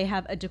 they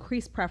have a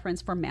decreased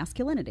preference for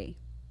masculinity.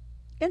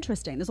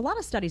 Interesting. There's a lot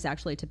of studies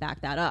actually to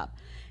back that up.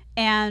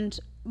 And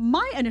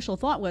my initial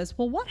thought was,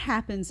 well, what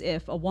happens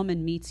if a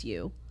woman meets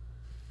you?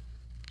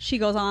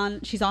 She's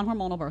on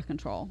hormonal birth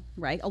control,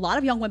 right? A lot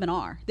of young women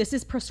are. This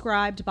is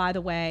prescribed, by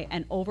the way,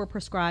 and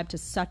overprescribed to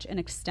such an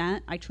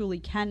extent. I truly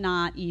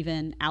cannot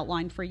even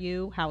outline for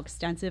you how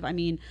extensive. I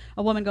mean,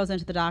 a woman goes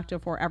into the doctor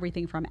for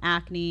everything from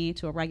acne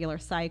to a regular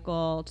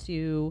cycle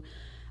to,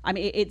 I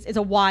mean, it's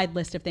a wide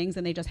list of things,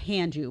 and they just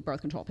hand you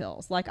birth control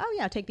pills. Like, oh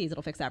yeah, take these,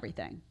 it'll fix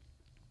everything.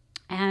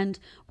 And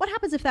what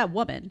happens if that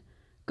woman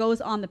goes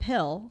on the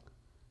pill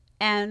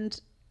and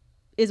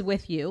is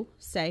with you,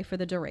 say, for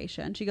the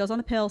duration? She goes on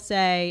the pill,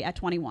 say, at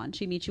 21.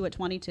 She meets you at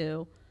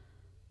 22.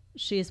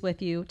 She's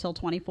with you till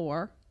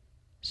 24.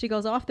 She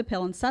goes off the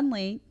pill, and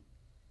suddenly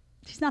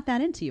she's not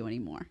that into you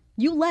anymore.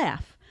 You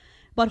laugh.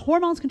 But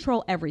hormones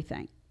control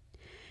everything.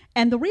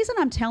 And the reason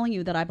I'm telling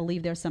you that I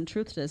believe there's some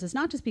truth to this is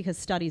not just because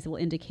studies will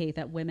indicate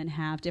that women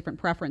have different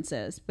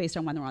preferences based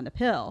on when they're on the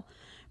pill,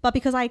 but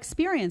because I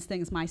experienced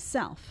things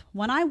myself.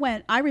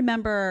 I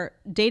remember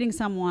dating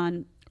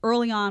someone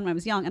early on when I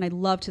was young, and I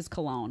loved his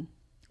cologne.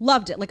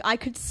 Loved it. Like, I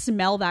could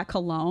smell that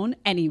cologne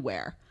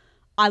anywhere.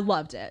 I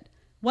loved it.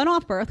 Went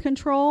off birth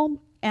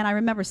control, and I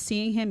remember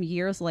seeing him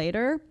years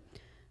later,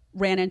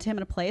 ran into him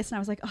in a place, and I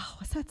was like, oh,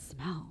 what's that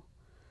smell?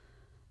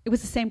 It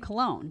was the same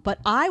cologne, but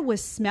I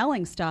was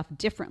smelling stuff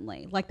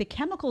differently. Like, the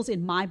chemicals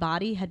in my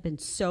body had been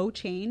so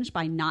changed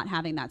by not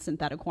having that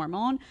synthetic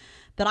hormone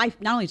that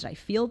not only did I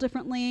feel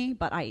differently,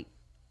 but I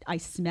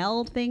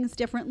smelled things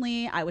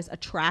differently. I was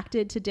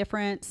attracted to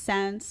different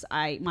scents.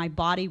 My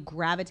body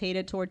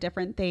gravitated toward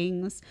different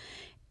things.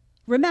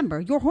 Remember,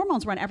 your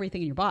hormones run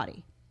everything in your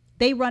body.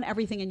 They run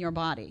everything in your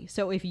body.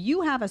 So if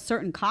you have a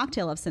certain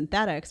cocktail of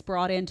synthetics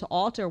brought in to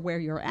alter where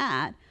you're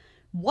at,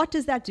 what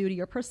does that do to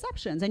your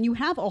perceptions? And you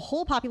have a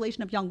whole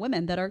population of young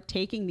women that are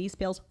taking these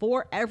pills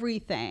for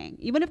everything.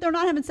 Even if they're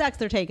not having sex,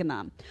 they're taking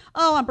them.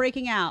 Oh, I'm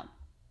breaking out.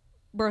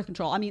 Birth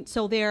control. I mean,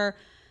 so they're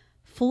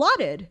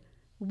flooded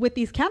with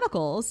these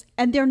chemicals,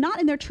 and they're not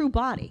in their true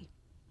body.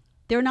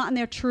 They're not in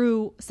their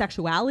true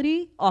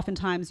sexuality.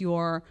 Oftentimes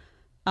your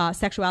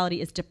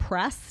sexuality is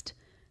depressed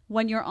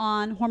when you're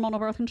on hormonal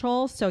birth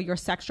control. So your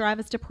sex drive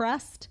is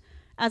depressed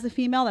as a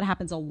female. That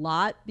happens a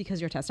lot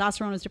because your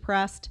testosterone is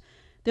depressed.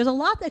 There's a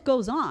lot that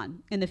goes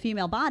on in the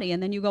female body,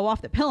 and then you go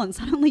off the pill and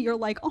suddenly you're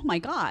like, oh my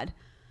God,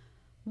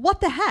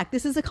 what the heck?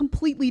 This is a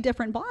completely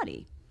different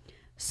body.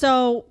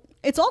 So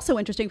it's also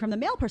interesting from the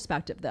male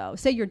perspective, though.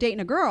 Say you're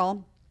dating a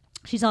girl,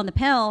 she's on the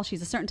pill,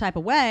 she's a certain type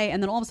of way,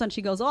 and then all of a sudden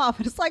she goes off,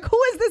 and it's like, who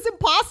is this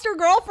imposter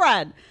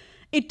girlfriend?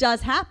 It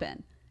does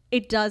happen.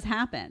 It does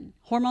happen.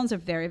 Hormones are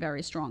very,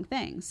 very strong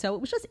things. So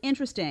it was just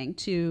interesting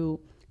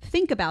to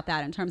think about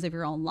that in terms of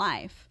your own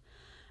life.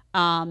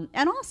 And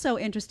also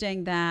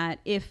interesting that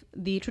if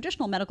the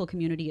traditional medical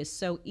community is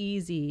so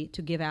easy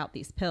to give out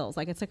these pills,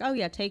 like it's like, oh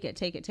yeah, take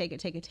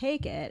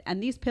it.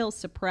 And these pills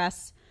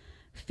suppress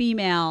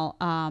female,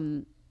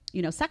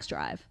 sex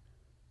drive.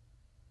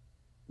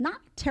 Not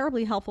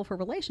terribly helpful for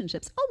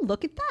relationships. Oh,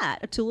 look at that.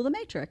 A tool of the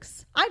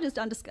matrix. I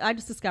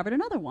just discovered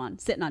another one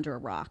sitting under a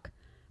rock.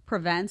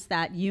 Prevents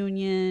that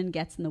union,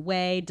 gets in the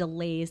way,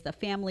 delays the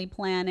family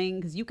planning.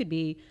 Because you could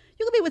be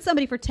with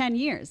somebody for 10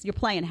 years. You're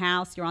playing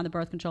house, you're on the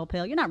birth control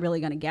pill. You're not really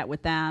going to get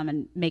with them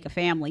and make a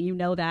family. You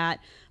know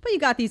that. But you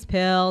got these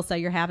pills, so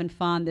you're having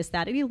fun, this,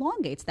 that. It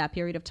elongates that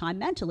period of time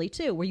mentally,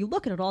 too, where you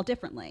look at it all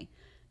differently.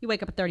 You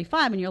wake up at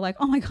 35 and you're like,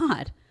 oh my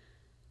God,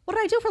 what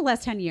did I do for the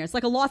last 10 years?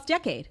 Like a lost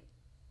decade.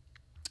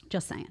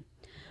 Just saying.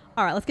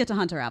 All right, let's get to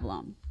Hunter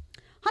Avallone.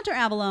 Hunter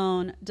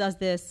Avallone does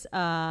this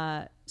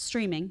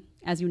streaming,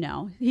 as you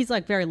know. He's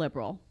like very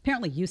liberal.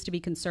 Apparently used to be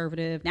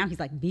conservative. Now he's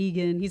like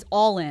vegan. He's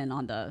all in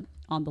on the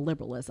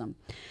liberalism.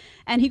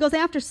 And he goes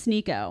after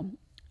Sneako.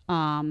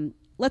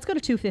 Let's go to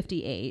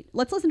 258.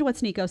 Let's listen to what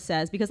Sneako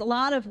says, because a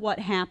lot of what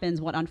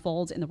happens, what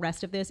unfolds in the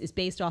rest of this is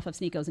based off of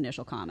Sneako's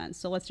initial comments.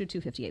 So let's do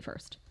 258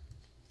 first.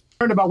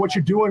 About what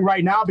you're doing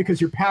right now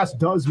because your past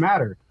does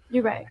matter.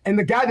 You're right. And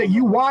the guy that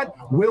you want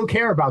will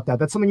care about that.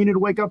 That's something you need to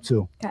wake up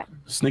to. Okay.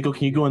 Sneako,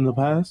 can you go in the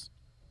past?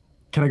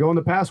 Can I go in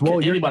the past? Well,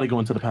 can anybody go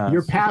into the past?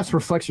 Your past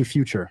reflects your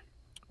future.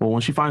 Well,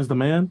 when she finds the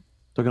man,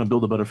 they're going to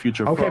build a better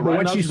future. Okay, but right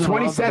when now, she's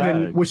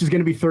 27, which is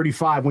going to be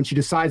 35, when she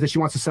decides that she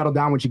wants to settle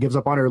down, when she gives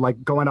up on her,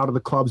 like going out of the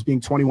clubs, being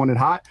 21 and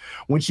hot,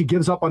 when she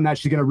gives up on that,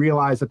 she's going to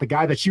realize that the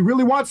guy that she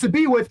really wants to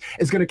be with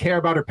is going to care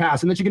about her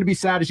past. And then she's going to be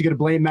sad and she's going to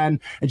blame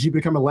men and she's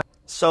become a...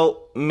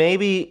 So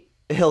maybe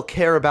he'll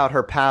care about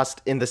her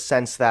past in the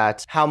sense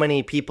that how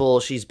many people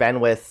she's been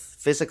with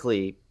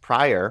physically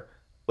prior,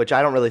 which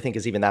I don't really think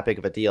is even that big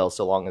of a deal,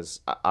 so long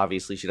as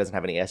obviously she doesn't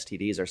have any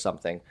STDs or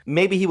something.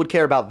 Maybe he would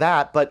care about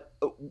that, but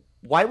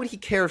why would he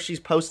care if she's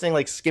posting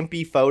like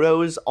skimpy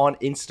photos on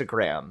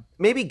Instagram?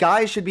 Maybe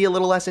guys should be a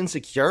little less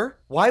insecure.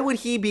 Why would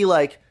he be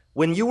like,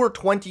 when you were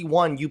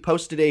 21, you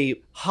posted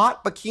a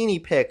hot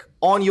bikini pic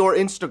on your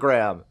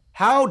Instagram?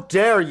 How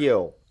dare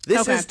you?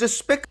 This is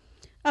despicable.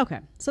 Okay,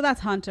 so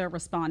that's Hunter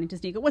responding to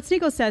Sneako. What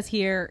Sneako says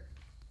here,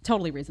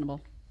 totally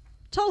reasonable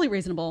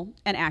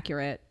and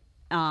accurate.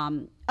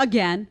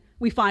 Again,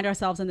 we find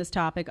ourselves in this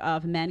topic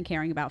of men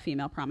caring about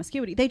female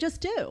promiscuity. They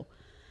just do.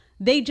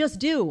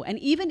 And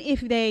even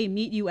if they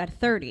meet you at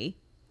 30,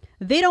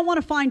 they don't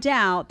want to find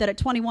out that at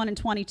 21 and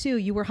 22,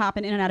 you were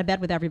hopping in and out of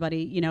bed with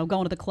everybody,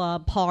 going to the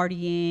club,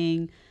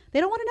 partying.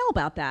 They don't want to know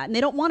about that. And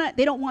they don't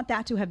want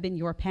that to have been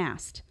your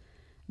past.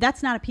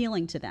 That's not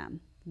appealing to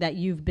them, that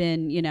you've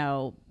been,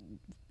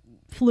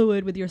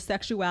 fluid with your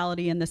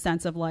sexuality in the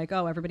sense of like,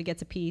 oh, everybody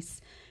gets a piece.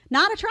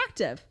 Not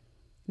attractive,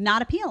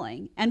 not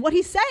appealing. And what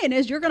he's saying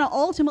is you're going to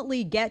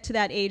ultimately get to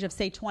that age of,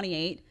 say,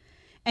 28,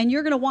 and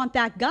you're going to want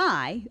that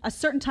guy, a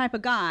certain type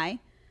of guy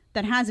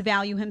that has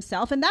value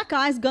himself. And that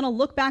guy's going to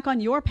look back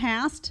on your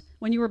past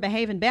when you were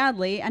behaving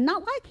badly and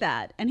not like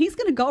that. And he's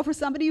going to go for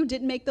somebody who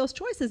didn't make those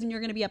choices, and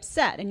you're going to be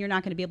upset, and you're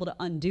not going to be able to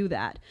undo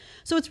that.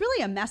 So it's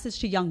really a message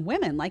to young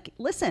women. Like,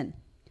 listen,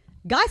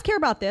 guys care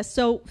about this,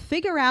 so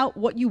figure out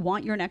what you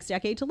want your next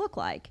decade to look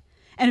like.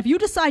 And if you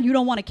decide you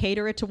don't want to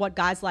cater it to what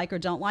guys like or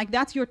don't like,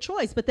 that's your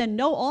choice. But then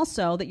know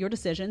also that your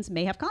decisions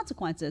may have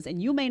consequences,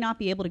 and you may not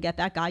be able to get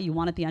that guy you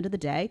want at the end of the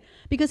day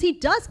because he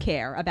does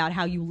care about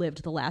how you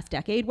lived the last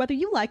decade, whether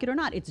you like it or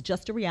not. It's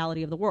just a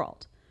reality of the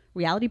world.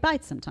 Reality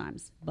bites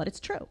sometimes, but it's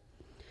true.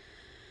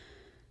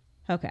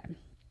 Okay.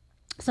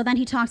 So then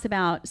he talks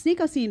about,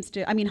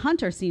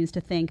 Hunter seems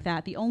to think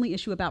that the only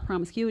issue about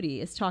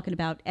promiscuity is talking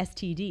about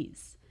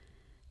STDs.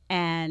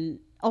 And,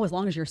 as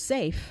long as you're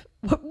safe.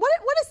 What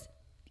is,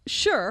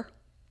 sure,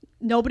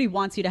 nobody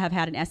wants you to have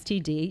had an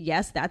STD.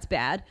 Yes, that's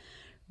bad.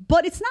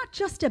 But it's not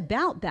just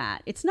about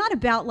that. It's not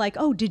about like,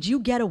 oh, did you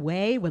get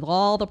away with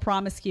all the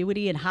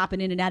promiscuity and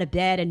hopping in and out of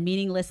bed and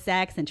meaningless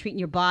sex and treating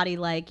your body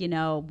like,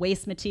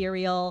 waste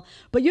material,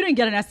 but you didn't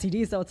get an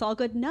STD, so it's all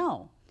good.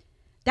 No,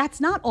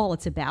 that's not all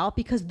it's about,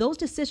 because those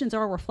decisions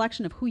are a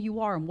reflection of who you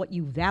are and what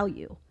you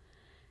value.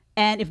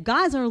 And if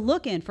guys are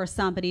looking for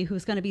somebody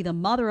who's going to be the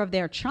mother of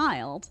their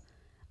child,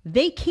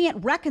 they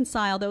can't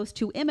reconcile those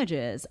two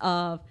images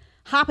of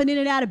hopping in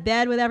and out of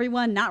bed with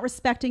everyone, not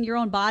respecting your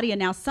own body, and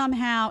now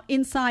somehow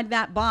inside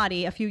that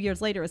body a few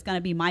years later is going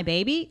to be my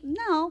baby.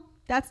 No,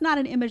 that's not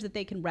an image that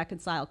they can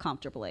reconcile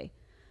comfortably.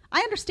 I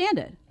understand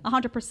it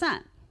 100%.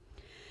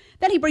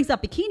 Then he brings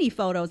up bikini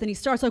photos and he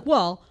starts like,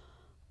 well,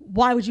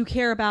 why would you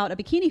care about a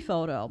bikini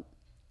photo?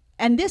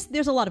 And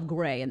there's a lot of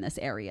gray in this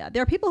area.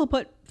 There are people who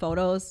put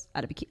photos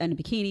in a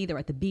bikini. They're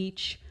at the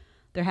beach.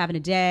 They're having a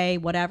day,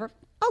 whatever.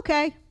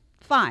 Okay,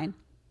 fine.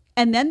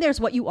 And then there's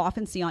what you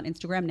often see on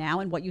Instagram now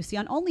and what you see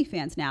on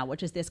OnlyFans now,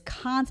 which is this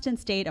constant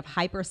state of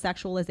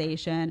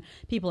hypersexualization.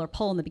 People are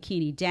pulling the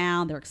bikini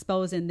down. They're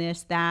exposing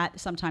this, that.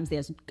 Sometimes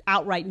there's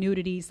outright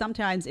nudity.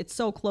 Sometimes it's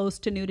so close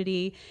to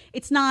nudity.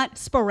 It's not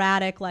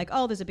sporadic like,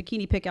 oh, there's a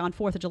bikini pic on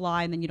 4th of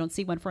July and then you don't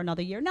see one for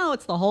another year. No,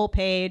 it's the whole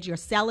page. You're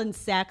selling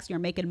sex. You're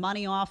making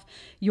money off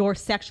your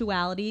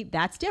sexuality.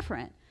 That's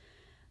different.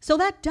 So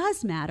that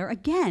does matter,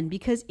 again,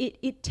 because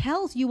it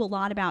tells you a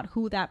lot about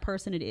who that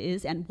person it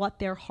is and what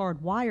they're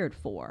hardwired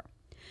for.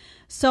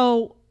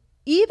 So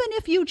even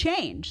if you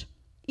change,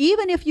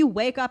 even if you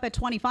wake up at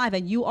 25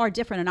 and you are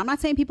different, and I'm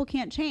not saying people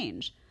can't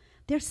change,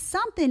 there's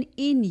something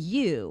in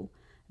you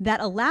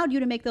that allowed you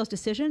to make those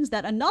decisions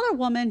that another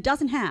woman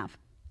doesn't have.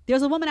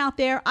 There's a woman out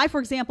there, I, for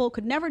example,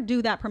 could never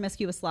do that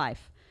promiscuous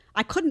life.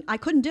 I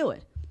couldn't do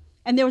it.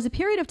 And there was a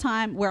period of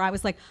time where I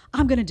was like,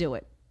 I'm going to do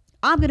it.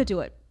 I'm going to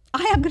do it.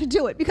 I am going to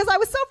do it, because I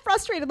was so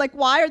frustrated. Like,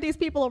 why are these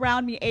people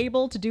around me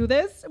able to do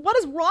this? What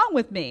is wrong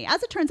with me?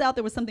 As it turns out,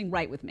 there was something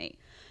right with me,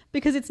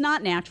 because it's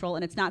not natural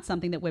and it's not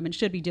something that women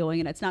should be doing,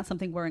 and it's not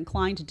something we're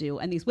inclined to do.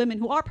 And these women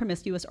who are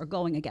promiscuous are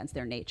going against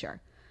their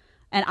nature.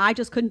 And I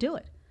just couldn't do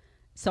it.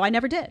 So I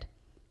never did.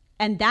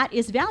 And that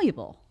is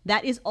valuable.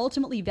 That is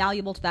ultimately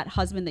valuable to that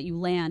husband that you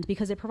land,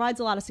 because it provides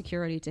a lot of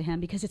security to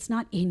him, because it's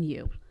not in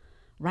you,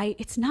 right?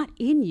 It's not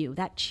in you.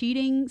 That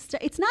cheating,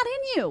 it's not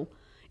in you.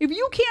 If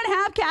you can't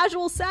have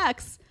casual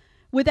sex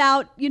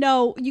without,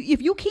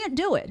 if you can't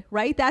do it,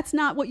 right? That's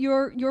not what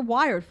you're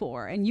wired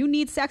for. And you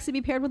need sex to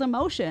be paired with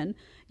emotion.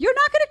 You're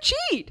not going to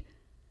cheat.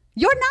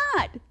 You're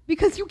not,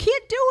 because you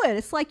can't do it.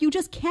 It's like you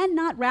just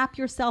cannot wrap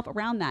yourself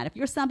around that. If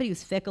you're somebody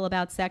who's fickle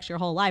about sex your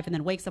whole life and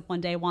then wakes up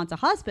one day and wants a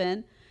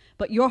husband,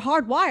 but you're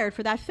hardwired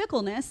for that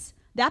fickleness,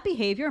 that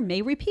behavior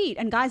may repeat.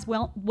 And guys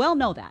well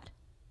know that.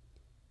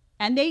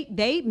 And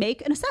they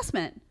make an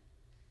assessment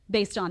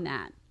based on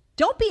that.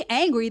 Don't be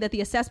angry that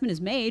the assessment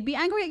is made. Be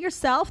angry at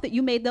yourself that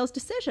you made those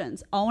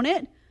decisions. Own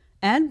it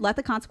and let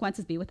the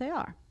consequences be what they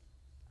are.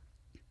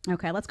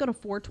 Okay, let's go to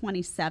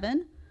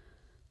 427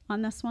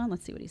 on this one.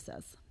 Let's see what he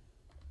says.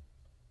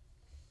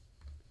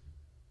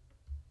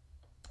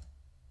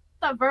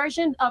 The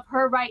version of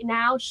her right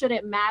now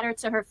shouldn't matter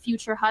to her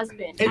future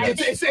husband.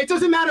 It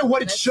doesn't matter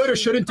what it should or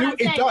shouldn't do.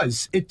 It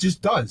does. It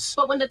just does.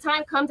 But when the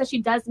time comes that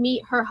she does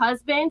meet her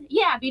husband,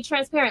 yeah, be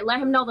transparent. Let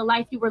him know the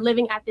life you were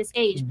living at this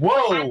age.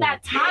 Whoa. At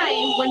that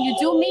time, when you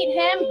do meet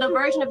him, the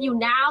version of you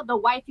now, the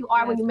wife you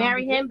are when you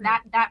marry him,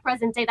 that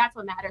present day, that's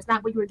what matters,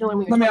 not what you were doing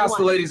when you were 21. Let me ask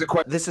the ladies a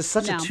question. This is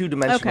such a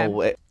two-dimensional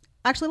way.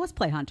 Actually, let's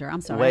play Hunter.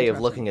 I'm sorry. Way of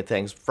looking at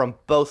things from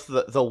both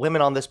the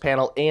women on this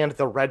panel and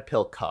the red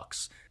pill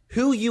cucks.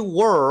 Who you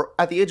were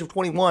at the age of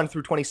 21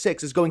 through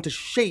 26 is going to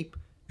shape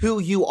who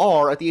you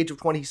are at the age of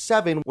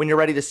 27 when you're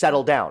ready to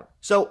settle down.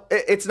 So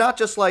it's not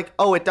just like,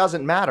 oh, it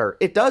doesn't matter.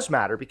 It does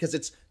matter because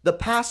it's the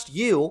past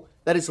you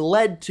that has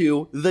led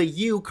to the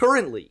you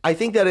currently. I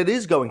think that it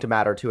is going to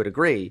matter to a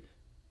degree.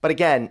 But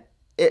again,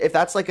 if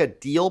that's like a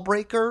deal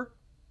breaker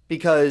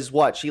because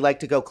she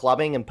liked to go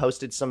clubbing and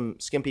posted some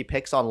skimpy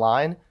pics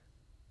online,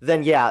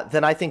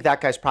 then I think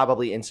that guy's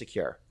probably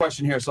insecure.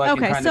 Question here, so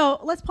so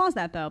let's pause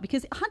that though,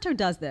 because Hunter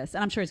does this,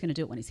 and I'm sure he's going to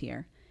do it when he's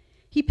here.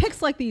 He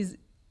picks like these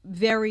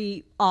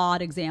very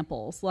odd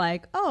examples,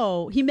 like,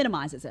 oh, he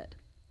minimizes it.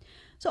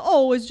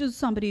 So, it's just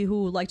somebody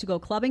who liked to go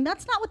clubbing.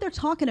 That's not what they're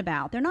talking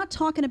about. They're not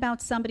talking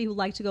about somebody who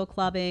liked to go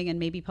clubbing and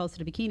maybe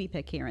posted a bikini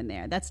pic here and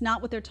there. That's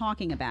not what they're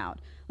talking about.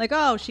 Like,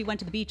 oh, she went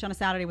to the beach on a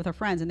Saturday with her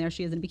friends and there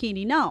she is in a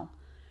bikini. No,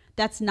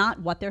 that's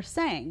not what they're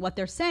saying. What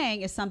they're saying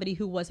is somebody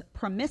who was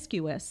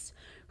promiscuous,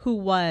 who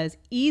was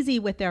easy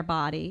with their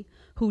body,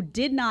 who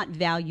did not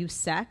value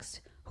sex,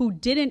 who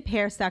didn't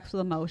pair sex with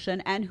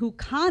emotion, and who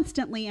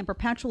constantly and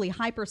perpetually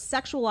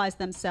hypersexualized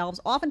themselves,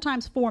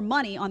 oftentimes for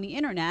money on the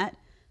internet,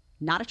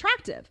 not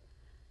attractive.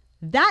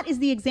 That is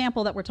the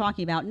example that we're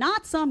talking about,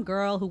 not some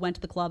girl who went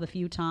to the club a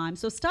few times.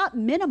 So stop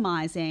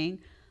minimizing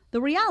the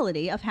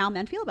reality of how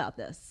men feel about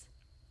this.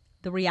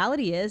 The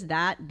reality is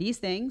that these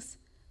things,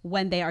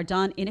 when they are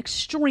done in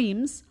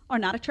extremes, are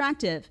not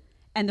attractive.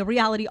 And the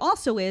reality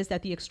also is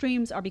that the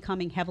extremes are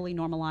becoming heavily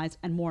normalized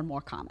and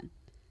more common.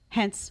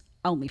 Hence,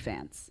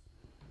 OnlyFans.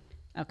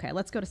 Okay,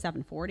 let's go to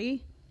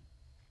 740.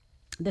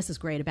 This is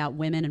great about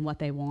women and what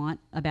they want.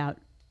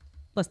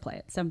 Let's play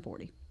it,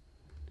 740.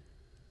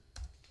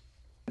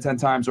 10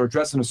 times or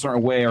dress in a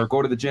certain way or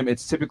go to the gym,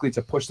 it's typically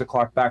to push the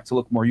clock back to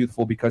look more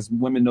youthful because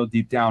women know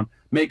deep down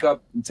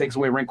makeup takes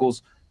away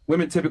wrinkles.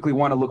 Women typically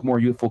want to look more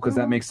youthful because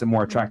that makes them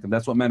more attractive.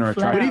 That's what men are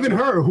attracted to. But even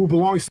her, who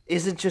belongs...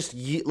 Isn't just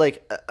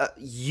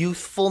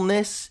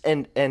youthfulness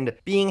and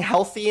being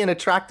healthy and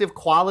attractive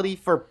quality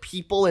for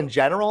people in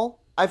general?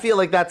 I feel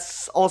like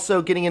that's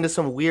also getting into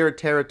some weird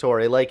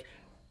territory. Like,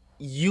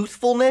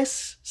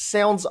 youthfulness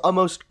sounds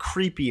almost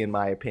creepy in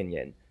my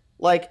opinion.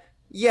 Like,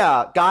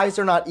 yeah, guys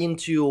are not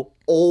into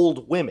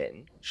old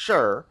women,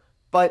 sure,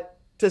 but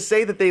to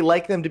say that they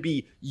like them to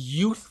be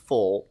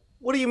youthful...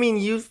 What do you mean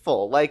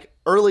youthful? Like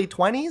early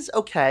 20s?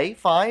 Okay,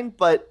 fine,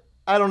 but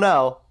I don't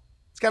know.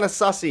 It's kind of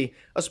sussy,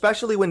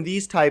 especially when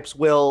these types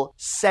will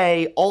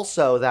say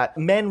also that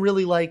men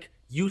really like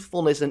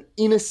youthfulness and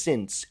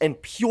innocence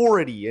and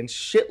purity and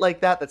shit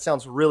like that. That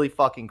sounds really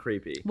fucking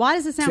creepy. Why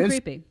does it sound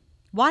creepy?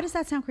 Why does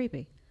that sound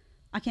creepy?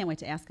 I can't wait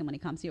to ask him when he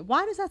comes here.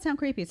 Why does that sound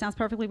creepy? It sounds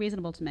perfectly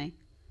reasonable to me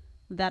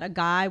that a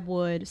guy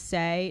would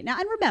say... Now,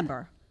 and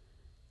remember,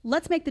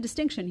 let's make the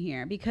distinction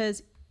here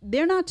because...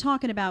 They're not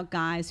talking about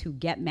guys who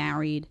get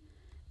married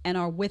and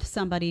are with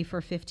somebody for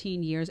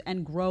 15 years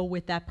and grow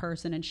with that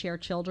person and share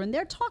children.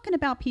 They're talking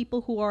about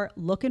people who are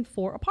looking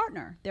for a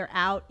partner. They're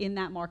out in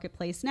that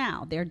marketplace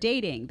now. They're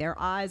dating. Their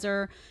eyes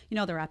are,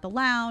 they're at the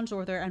lounge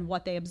or and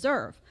what they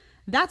observe.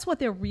 That's what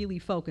they're really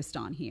focused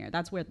on here.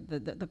 That's where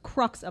the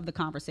crux of the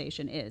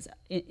conversation is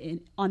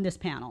on this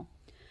panel.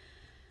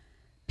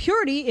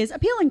 Purity is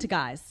appealing to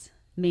guys,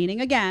 meaning,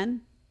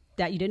 again,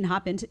 that you didn't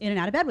hop in and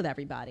out of bed with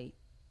everybody.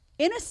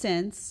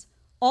 Innocence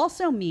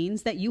also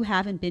means that you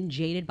haven't been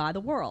jaded by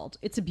the world.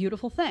 It's a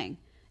beautiful thing.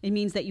 It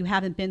means that you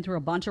haven't been through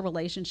a bunch of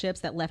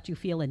relationships that left you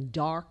feeling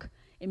dark.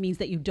 It means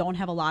that you don't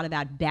have a lot of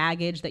that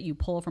baggage that you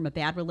pull from a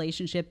bad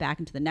relationship back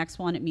into the next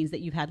one. It means that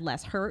you've had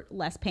less hurt,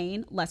 less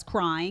pain, less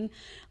crying,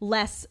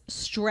 less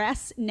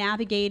stress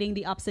navigating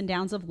the ups and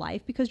downs of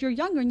life because you're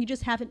younger and you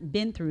just haven't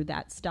been through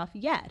that stuff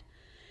yet.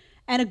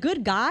 And a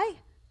good guy,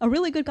 a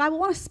really good guy, will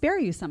want to spare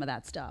you some of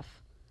that stuff.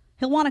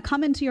 He'll want to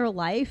come into your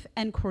life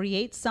and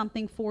create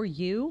something for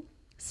you,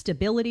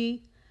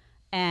 stability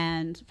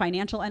and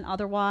financial and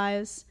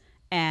otherwise.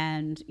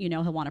 And,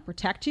 he'll want to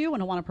protect you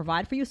and he'll want to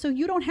provide for you. So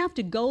you don't have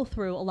to go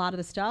through a lot of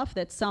the stuff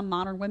that some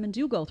modern women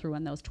do go through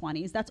in those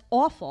 20s. That's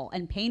awful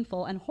and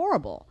painful and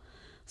horrible.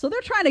 So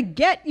they're trying to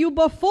get you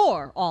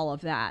before all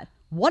of that.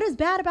 What is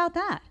bad about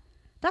that?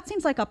 That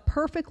seems like a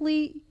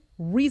perfectly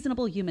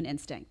reasonable human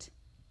instinct,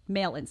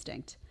 male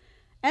instinct.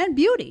 And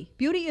beauty.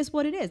 Beauty is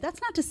what it is. That's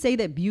not to say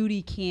that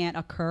beauty can't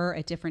occur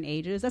at different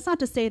ages. That's not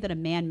to say that a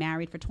man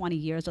married for 20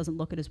 years doesn't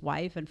look at his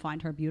wife and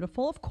find her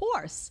beautiful. Of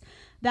course,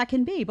 that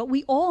can be. But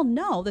we all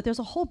know that there's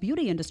a whole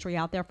beauty industry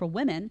out there for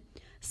women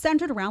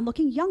centered around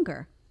looking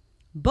younger.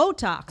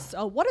 Botox.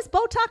 Oh, what does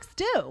Botox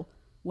do?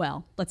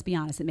 Well, let's be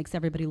honest. It makes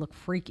everybody look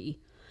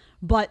freaky.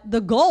 But the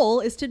goal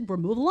is to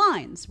remove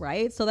lines,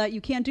 right? So that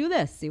you can't do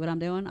this. See what I'm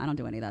doing? I don't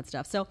do any of that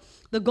stuff. So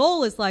the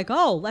goal is like,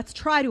 oh, let's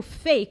try to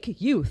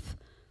fake youth.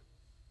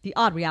 The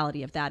odd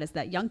reality of that is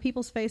that young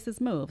people's faces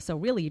move. So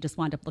really, you just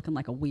wind up looking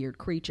like a weird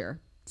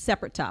creature.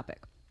 Separate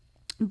topic.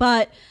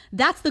 But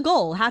that's the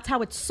goal. That's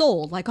how it's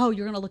sold. Like, oh,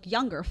 you're going to look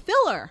younger.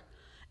 Filler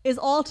is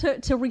all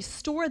to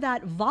restore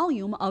that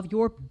volume of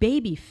your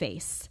baby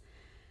face.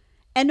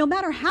 And no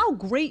matter how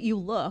great you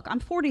look, I'm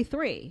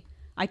 43.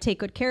 I take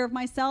good care of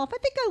myself. I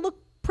think I look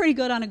pretty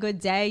good on a good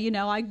day. You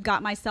know, I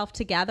got myself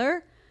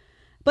together.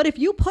 But if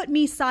you put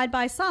me side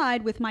by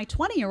side with my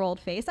 20-year-old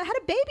face, I had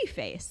a baby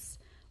face.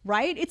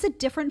 Right? It's a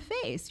different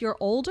face. You're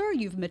older,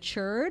 you've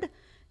matured.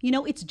 You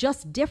know, it's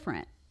just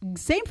different.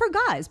 Same for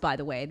guys, by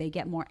the way. They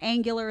get more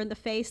angular in the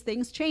face.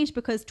 Things change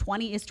because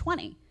 20 is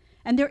 20.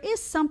 And there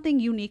is something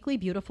uniquely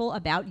beautiful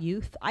about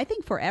youth, I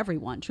think for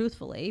everyone,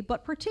 truthfully,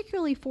 but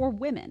particularly for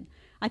women.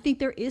 I think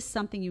there is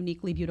something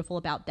uniquely beautiful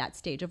about that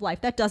stage of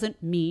life. That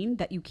doesn't mean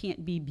that you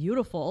can't be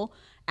beautiful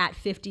at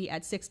 50,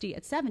 at 60,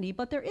 at 70,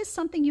 but there is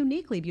something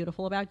uniquely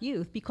beautiful about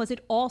youth because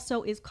it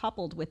also is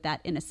coupled with that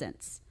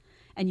innocence.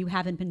 And you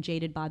haven't been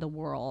jaded by the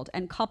world,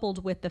 and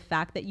coupled with the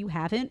fact that you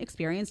haven't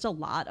experienced a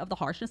lot of the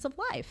harshness of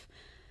life.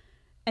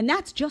 And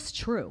that's just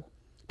true.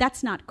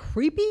 That's not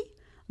creepy.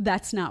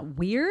 That's not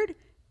weird.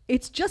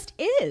 It just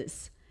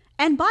is.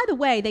 And by the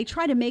way, they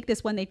try to make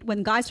this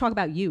when guys talk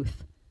about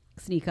youth,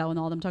 Sneako and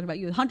all them talking about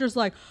youth, Hunter's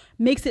like,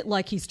 makes it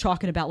like he's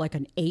talking about like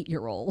an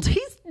 8-year-old.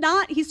 He's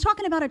not. He's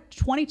talking about a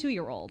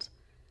 22-year-old.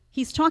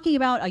 He's talking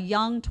about a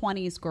young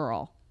 20s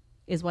girl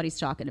is what he's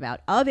talking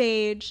about, of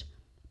age,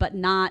 but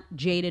not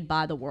jaded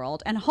by the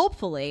world, and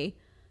hopefully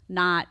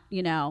not,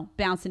 you know,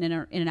 bouncing in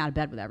and out of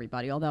bed with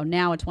everybody. Although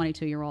now a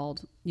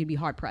 22-year-old, you'd be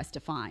hard pressed to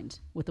find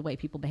with the way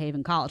people behave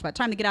in college. By the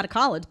time they get out of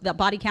college, the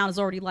body count is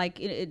already like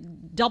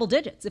double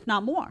digits, if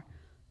not more.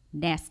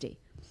 Nasty.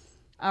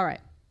 All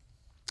right,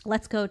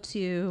 let's go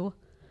to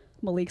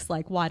Malik's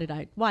like, why did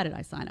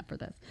I sign up for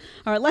this?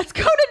 All right, let's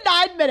go to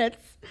 9 minutes.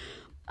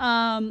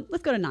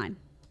 Let's go to 9.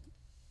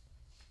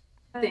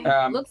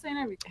 Looks ain't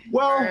everything.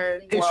 Well,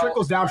 it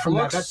trickles down from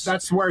that.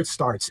 That's where it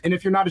starts. And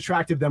if you're not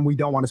attractive, then we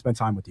don't want to spend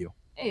time with you.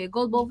 Hey, it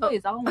goes both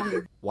ways. I don't want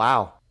to.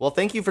 Wow. Well,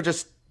 thank you for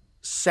just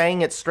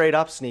saying it straight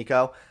up,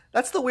 Sneako.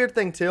 That's the weird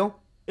thing, too.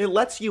 It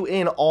lets you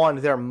in on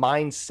their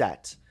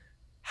mindset,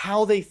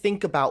 how they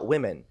think about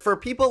women. For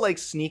people like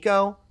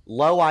Sneako,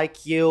 low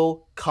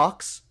IQ,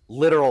 cucks,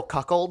 literal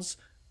cuckolds,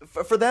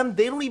 for them,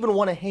 they don't even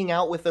want to hang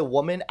out with a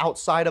woman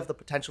outside of the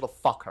potential to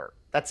fuck her.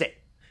 That's it.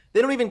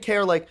 They don't even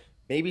care, like,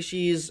 maybe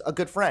she's a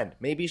good friend.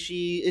 Maybe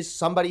she is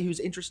somebody who's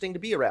interesting to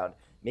be around.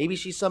 Maybe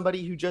she's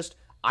somebody who just,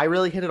 I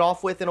really hit it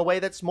off with in a way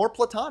that's more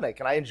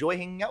platonic and I enjoy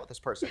hanging out with this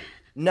person.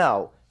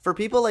 No, for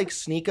people like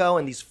Sneako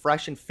and these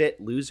fresh and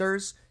fit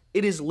losers,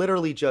 it is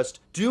literally just,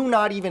 do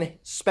not even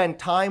spend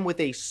time with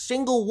a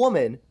single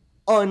woman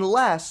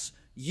unless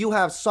you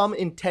have some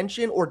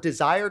intention or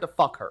desire to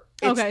fuck her.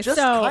 It's okay, just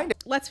so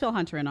let's fill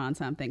Hunter in on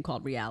something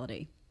called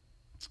reality.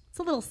 It's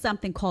a little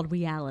something called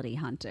reality,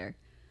 Hunter.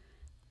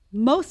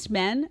 Most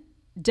men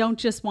don't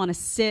just want to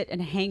sit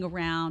and hang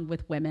around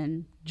with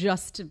women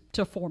just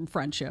to form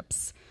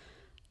friendships.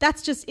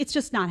 It's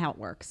just not how it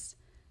works.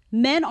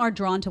 Men are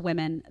drawn to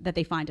women that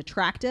they find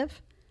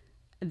attractive,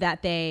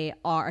 that they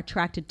are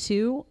attracted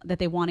to, that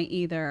they want to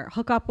either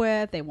hook up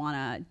with, they want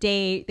to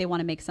date, they want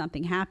to make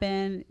something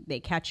happen,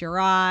 they catch your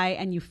eye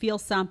and you feel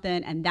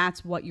something, and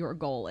that's what your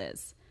goal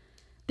is.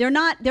 They're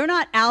not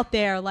out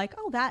there like,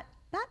 oh, that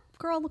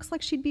girl looks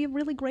like she'd be a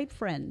really great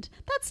friend.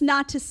 That's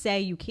not to say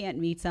you can't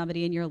meet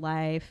somebody in your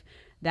life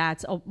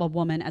that's a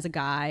woman as a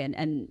guy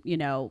and you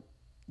know,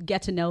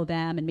 get to know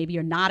them, and maybe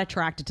you're not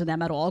attracted to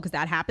them at all, because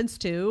that happens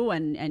too,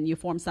 and you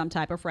form some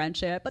type of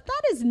friendship. But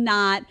that is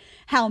not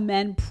how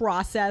men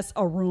process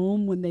a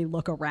room when they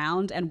look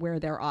around and where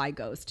their eye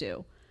goes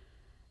to.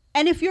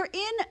 And if you're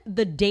in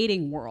the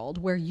dating world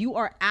where you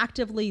are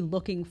actively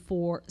looking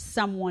for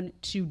someone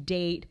to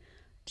date,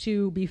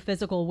 to be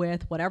physical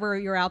with, whatever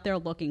you're out there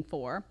looking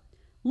for,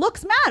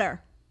 looks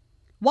matter.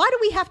 Why do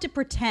we have to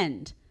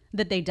pretend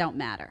that they don't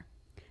matter?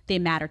 They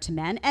matter to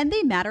men and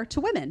they matter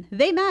to women.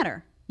 They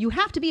matter. You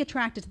have to be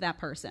attracted to that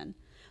person.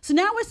 So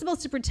now we're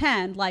supposed to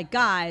pretend like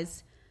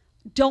guys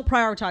don't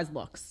prioritize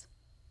looks.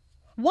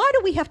 Why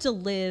do we have to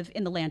live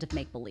in the land of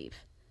make-believe?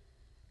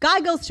 Guy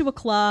goes to a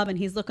club and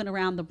he's looking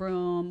around the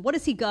room. What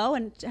does he go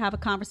and have a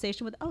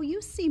conversation with? Oh,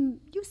 you seem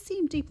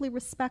deeply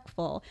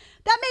respectful.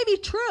 That may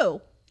be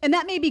true and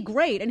that may be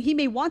great, and he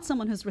may want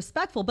someone who's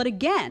respectful, but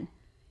again,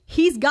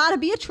 he's got to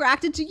be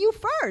attracted to you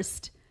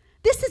first.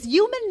 This is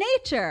human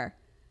nature.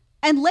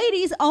 And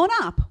ladies, own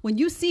up. When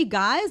you see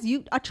guys,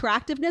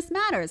 attractiveness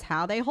matters.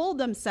 How they hold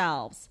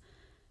themselves.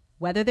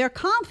 Whether they're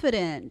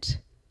confident.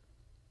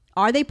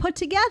 Are they put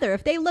together?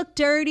 If they look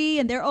dirty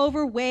and they're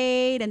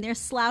overweight and they're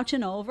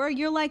slouching over,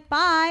 you're like,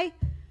 bye.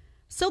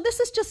 So this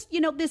is just,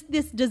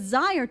 this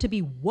desire to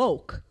be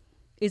woke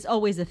is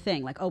always a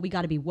thing. Like, oh, we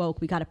got to be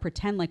woke. We got to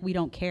pretend like we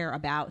don't care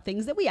about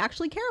things that we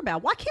actually care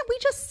about. Why can't we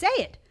just say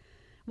it?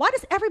 Why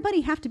does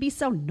everybody have to be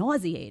so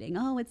nauseating?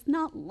 Oh, it's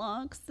not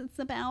looks. It's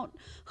about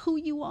who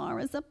you are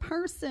as a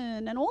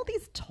person and all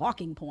these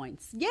talking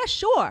points. Yeah,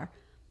 sure.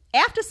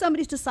 After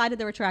somebody's decided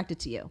they're attracted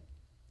to you,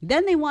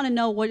 then they want to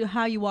know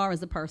how you are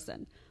as a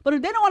person. But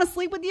if they don't want to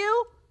sleep with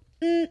you,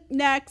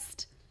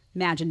 next.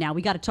 Imagine now,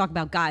 we got to talk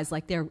about guys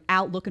like they're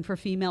out looking for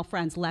female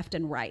friends left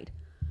and right.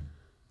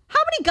 How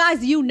many guys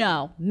do you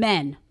know,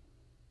 men,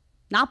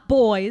 not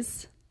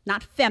boys,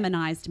 not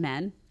feminized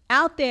men,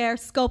 out there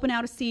scoping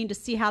out a scene to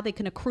see how they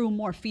can accrue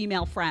more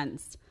female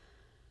friends?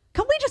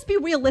 Can we just be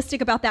realistic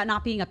about that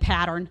not being a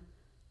pattern?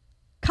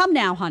 Come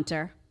now,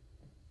 Hunter.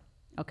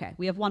 Okay,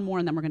 we have one more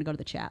and then we're going to go to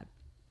the chat.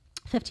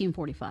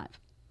 1545.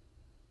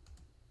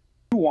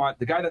 You want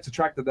the guy that's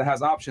attractive, that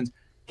has options.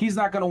 He's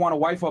not going to want to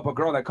wife up a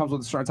girl that comes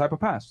with a certain type of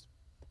past.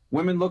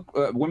 Women look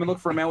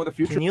for a man with a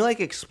future. Can you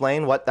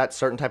explain what that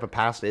certain type of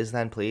past is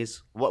then,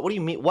 please? What do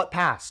you mean? What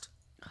past?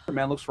 A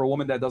man looks for a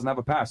woman that doesn't have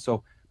a past.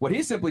 So what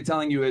he's simply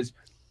telling you is,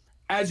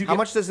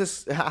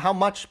 how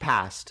much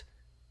past?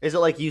 Is it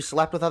like you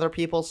slept with other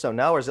people, so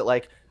no? Or is it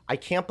like, I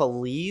can't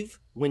believe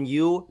when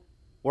you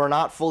were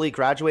not fully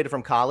graduated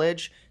from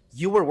college,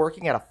 you were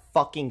working at a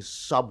fucking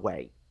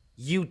Subway.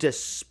 You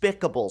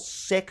despicable,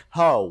 sick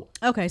hoe.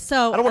 Okay,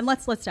 so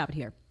let's stop it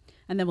here.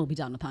 And then we'll be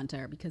done with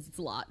Hunter because it's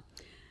a lot.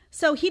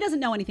 So he doesn't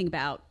know anything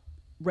about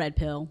Red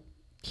Pill.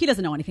 He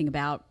doesn't know anything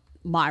about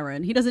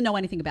Myron. He doesn't know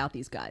anything about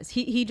these guys.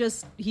 He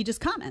just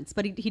comments,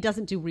 but he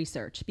doesn't do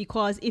research,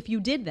 because if you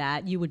did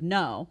that, you would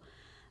know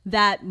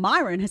that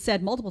Myron has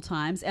said multiple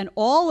times, and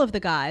all of the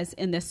guys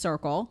in this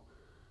circle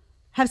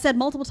have said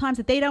multiple times,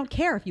 that they don't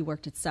care if you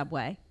worked at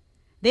Subway.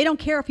 They don't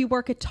care if you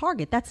work at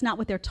Target. That's not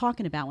what they're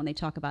talking about when they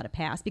talk about a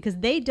past, because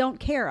they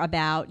don't care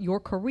about your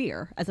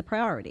career as a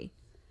priority.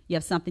 You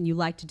have something you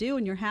like to do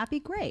and you're happy,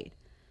 great.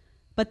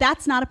 But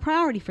that's not a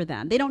priority for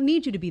them. They don't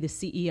need you to be the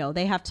CEO.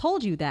 They have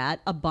told you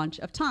that a bunch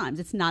of times.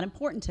 It's not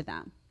important to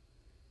them.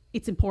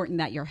 It's important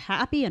that you're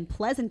happy and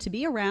pleasant to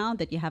be around,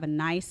 that you have a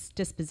nice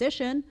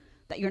disposition,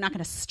 that you're not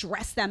going to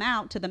stress them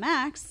out to the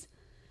max.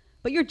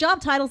 But your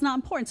job title is not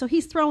important. So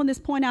he's throwing this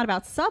point out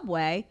about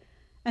Subway,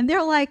 and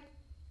they're like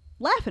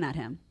laughing at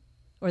him.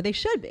 Or they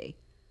should be.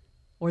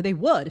 Or they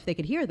would if they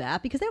could hear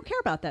that, because they don't care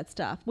about that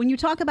stuff. When you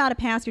talk about a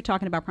past, you're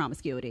talking about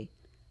promiscuity.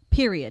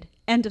 Period.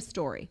 End of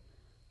story.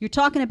 You're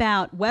talking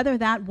about whether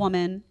that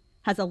woman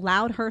has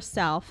allowed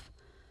herself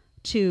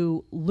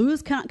to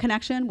lose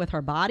connection with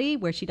her body,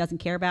 where she doesn't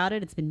care about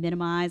it. It's been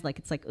minimized.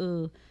 It's like,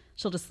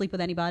 she'll just sleep with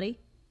anybody.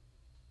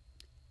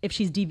 If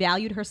she's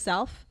devalued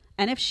herself,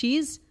 and if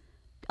she's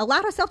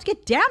allowed herself to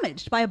get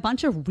damaged by a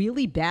bunch of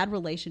really bad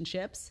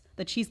relationships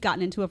that she's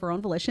gotten into of her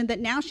own volition, that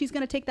now she's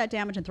going to take that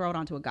damage and throw it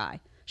onto a guy.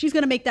 She's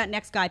going to make that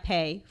next guy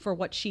pay for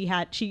what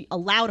she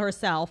allowed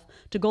herself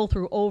to go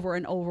through over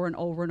and over and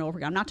over and over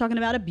again. I'm not talking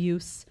about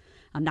abuse.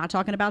 I'm not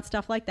talking about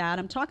stuff like that.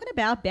 I'm talking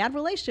about bad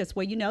relationships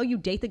where, you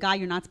date the guy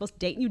you're not supposed to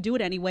date, and you do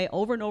it anyway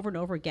over and over and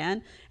over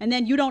again. And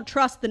then you don't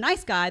trust the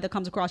nice guy that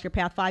comes across your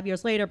path 5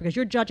 years later, because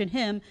you're judging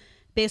him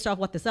based off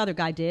what this other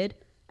guy did.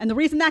 And the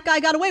reason that guy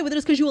got away with it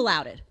is because you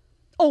allowed it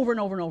over and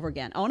over and over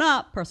again. Own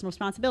up, personal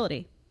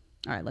responsibility.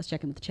 All right, let's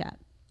check in with the chat.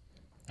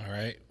 All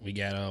right, we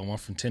got one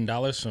from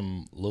 $10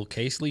 from Lil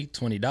Casely,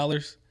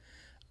 $20.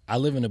 I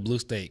live in a blue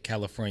state,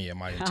 California.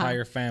 My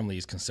entire family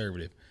is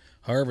conservative.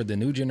 However, the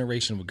new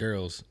generation of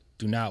girls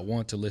do not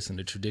want to listen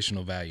to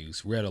traditional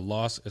values. We're at a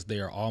loss as they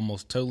are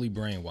almost totally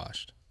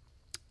brainwashed.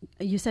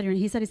 He said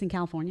he's in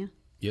California?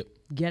 Yep.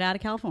 Get out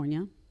of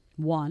California.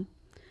 One.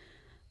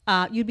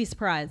 You'd be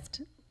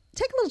surprised.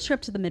 Take a little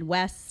trip to the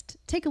Midwest.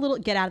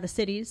 Get out of the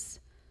cities.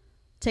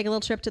 Take a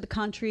little trip to the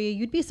country.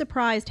 You'd be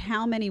surprised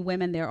how many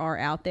women there are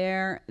out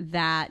there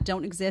that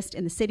don't exist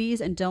in the cities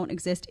and don't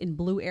exist in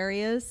blue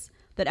areas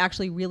that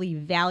actually really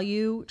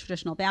value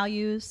traditional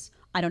values.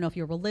 I don't know if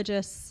you're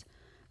religious,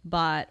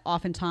 but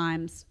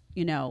oftentimes,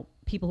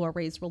 people who are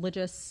raised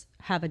religious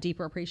have a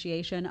deeper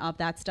appreciation of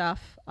that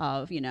stuff,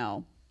 of,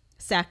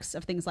 sex,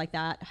 of things like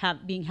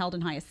that, being held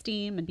in high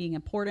esteem and being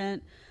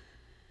important.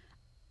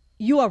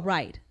 You are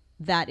right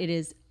that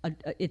it's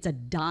a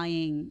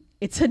dying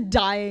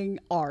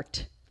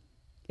art.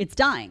 It's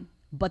dying,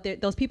 but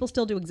those people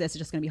still do exist. It's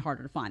just going to be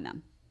harder to find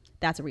them.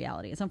 That's a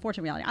reality. It's an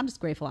unfortunate reality. I'm just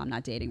grateful I'm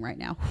not dating right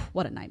now.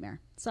 What a nightmare.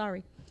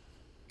 Sorry.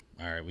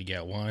 All right, we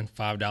got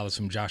 $5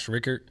 from Josh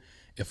Rickard.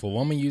 If a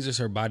woman uses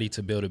her body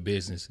to build a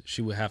business,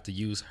 she would have to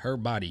use her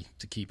body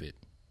to keep it.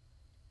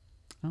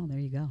 Oh, there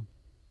you go.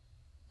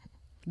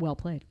 Well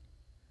played.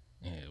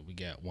 Yeah, we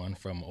got one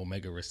from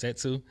Omega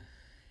Resetsu.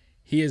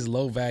 He is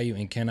low value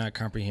and cannot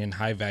comprehend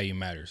high value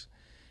matters.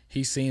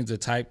 He seems the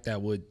type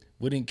that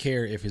wouldn't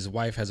care if his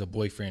wife has a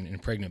boyfriend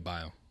and pregnant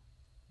by him.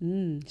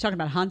 He's talking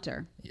about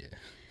Hunter. Yeah.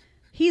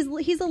 He's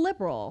a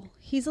liberal.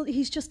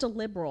 He's just a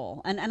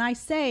liberal. And I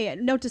say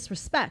no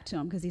disrespect to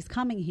him because he's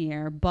coming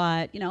here,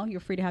 but, you know, you're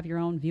free to have your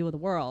own view of the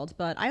world.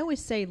 But I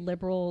always say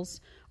liberals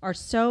are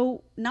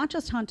so, not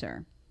just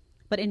Hunter,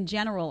 but in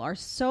general, are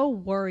so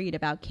worried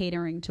about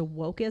catering to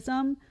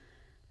wokeism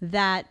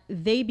that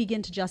they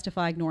begin to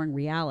justify ignoring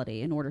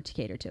reality in order to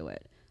cater to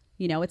it.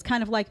 You know, it's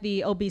kind of like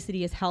the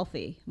obesity is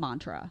healthy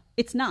mantra.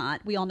 It's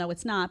not. We all know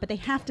it's not, but they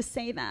have to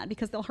say that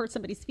because they'll hurt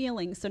somebody's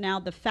feelings. So now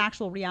the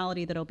factual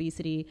reality that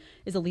obesity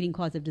is a leading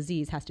cause of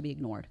disease has to be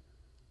ignored.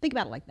 Think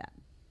about it like that.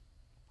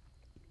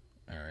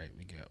 All right,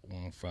 we got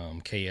one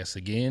from KS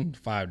again,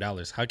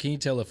 $5. How can you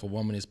tell if a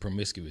woman is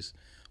promiscuous?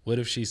 What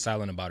if she's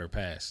silent about her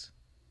past?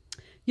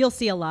 You'll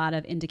see a lot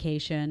of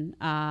indication.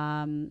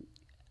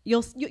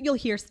 You'll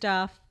hear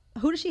stuff.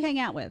 Who does she hang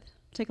out with?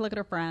 Take a look at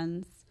her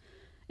friends.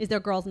 Is there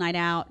a girls' night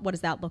out? What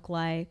does that look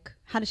like?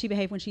 How does she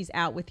behave when she's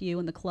out with you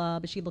in the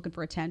club? Is she looking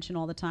for attention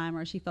all the time,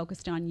 or is she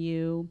focused on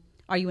you?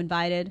 Are you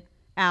invited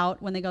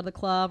out when they go to the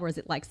club, or is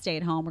it like stay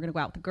at home? We're going to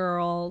go out with the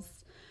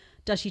girls.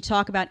 Does she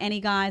talk about any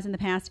guys in the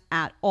past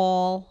at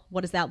all?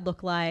 What does that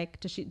look like?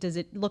 Does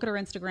it look at her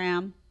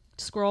Instagram?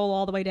 Scroll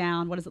all the way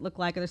down. What does it look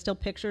like? Are there still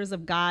pictures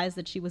of guys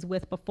that she was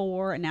with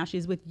before, and now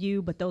she's with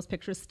you, but those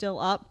pictures still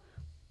up?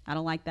 I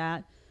don't like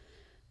that.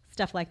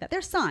 Stuff like that.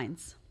 There's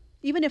signs,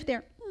 even if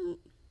they're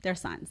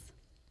signs.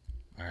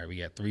 All right, we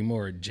got 3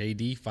 more.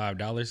 JD,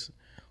 $5.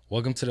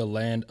 Welcome to the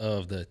land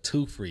of the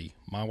two-free.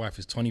 My wife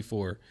is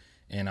 24,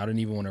 and I don't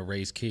even want to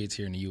raise kids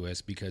here in the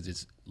U.S. because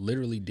it's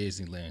literally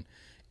Disneyland.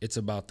 It's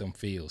about them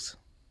feels.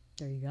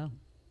 There you go.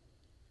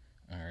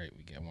 All right,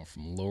 we got one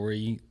from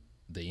Lori,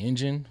 the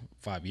engine,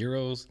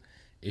 €5.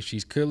 If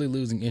she's clearly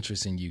losing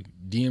interest in you,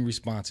 DM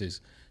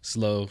responses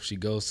slow. She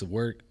goes to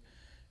work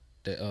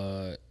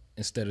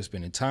instead of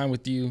spending time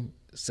with you.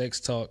 Sex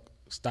talk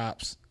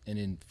stops and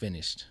then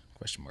finished, ?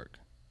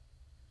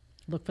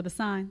 Look for the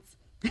signs.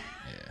 Yeah.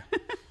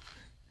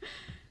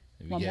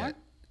 We One got more?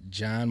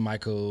 John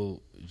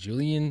Michael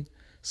Julian.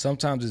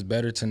 Sometimes it's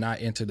better to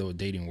not enter the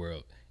dating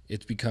world.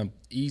 It's become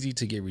easy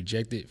to get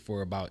rejected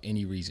for about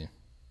any reason.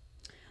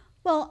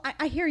 Well,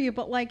 I hear you,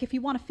 but like if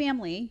you want a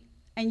family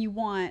and you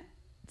want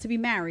to be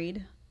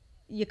married,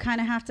 you kind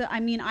of have to, I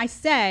mean, I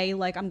say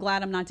like, I'm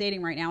glad I'm not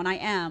dating right now, and I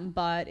am,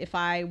 but if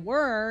I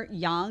were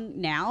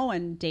young now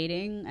and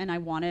dating and I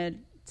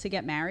wanted to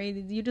get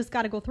married, you just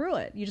got to go through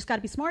it. You just got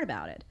to be smart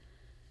about it.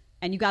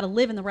 And you got to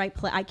live in the right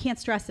place. I can't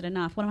stress it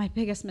enough. One of my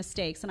biggest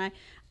mistakes. And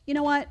you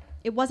know what?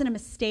 It wasn't a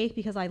mistake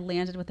because I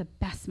landed with the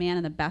best man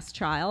and the best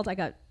child. I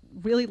got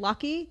really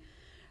lucky,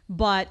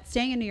 but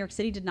staying in New York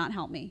City did not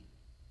help me.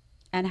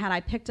 And had I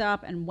picked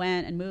up and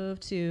went and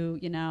moved to,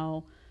 you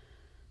know,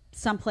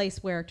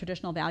 someplace where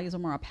traditional values are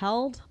more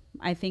upheld,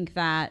 I think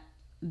that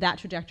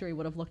trajectory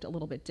would have looked a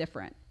little bit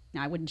different.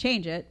 Now, I wouldn't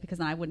change it because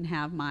then I wouldn't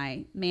have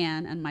my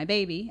man and my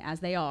baby as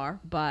they are,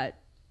 but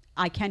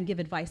I can give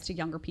advice to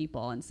younger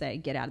people and say,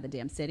 get out of the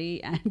damn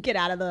city and get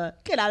out of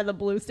the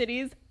blue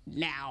cities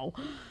now.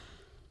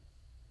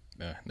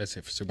 That's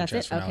it for Super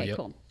Chats for now. Okay, yep.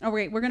 cool. All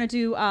right, we're going to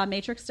do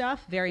Matrix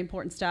stuff, very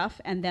important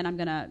stuff, and then I'm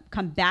going to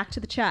come back to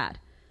the chat.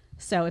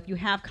 So if you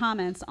have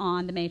comments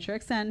on the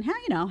Matrix and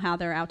how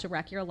they're out to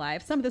wreck your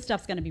life, some of this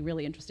stuff's going to be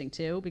really interesting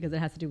too because it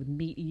has to do with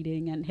meat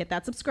eating. And hit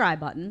that subscribe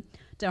button.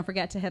 Don't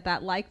forget to hit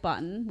that like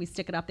button. We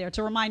stick it up there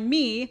to remind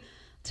me,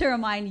 to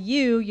remind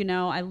you. You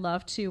know, I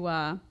love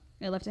to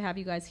have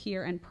you guys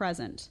here and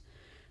present.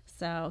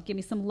 So give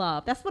me some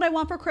love. That's what I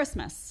want for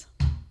Christmas.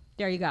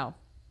 There you go.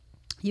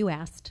 You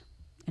asked,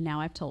 and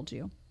now I've told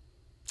you.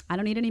 I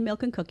don't need any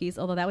milk and cookies,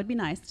 although that would be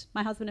nice.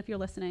 My husband, if you're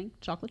listening,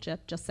 chocolate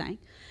chip, just saying.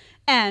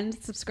 And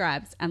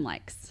subscribes and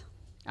likes.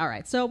 All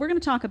right, so we're going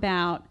to talk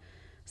about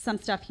some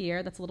stuff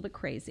here that's a little bit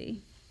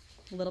crazy.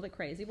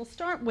 We'll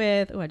start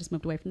with, I just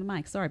moved away from the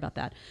mic. Sorry about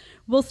that.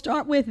 We'll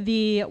start with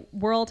the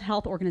World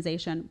Health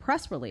Organization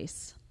press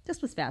release.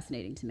 This was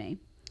fascinating to me.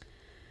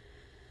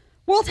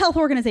 World Health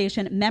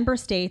Organization member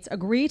states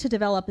agree to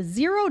develop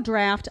zero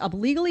draft of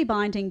legally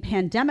binding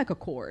pandemic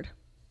accord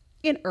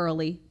in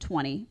early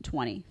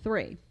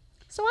 2023.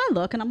 So I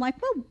look and I'm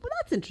like, well,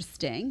 that's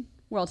interesting.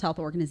 World Health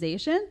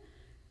Organization.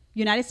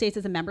 United States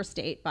is a member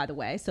state, by the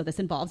way, so this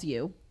involves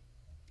you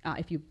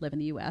if you live in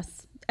the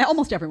U.S.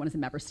 Almost everyone is a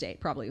member state,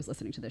 probably who's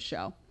listening to this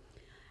show.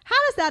 How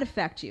does that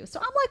affect you? So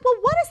I'm like, well,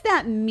 what does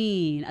that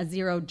mean, a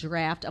zero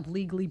draft of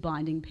legally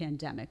binding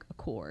pandemic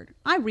accord?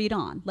 I read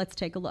on. Let's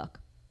take a look.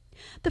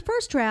 The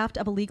first draft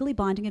of a legally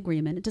binding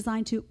agreement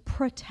designed to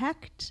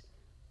protect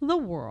the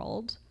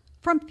world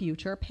from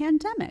future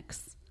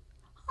pandemics.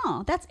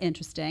 That's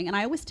interesting. And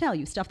I always tell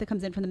you stuff that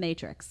comes in from the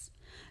Matrix.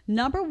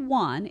 Number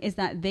one is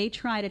that they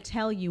try to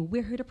tell you,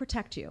 we're here to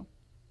protect you.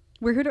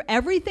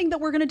 Everything that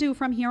we're going to do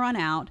from here on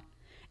out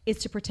is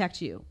to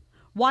protect you.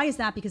 Why is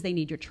that? Because they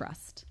need your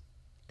trust.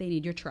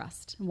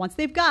 And once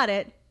they've got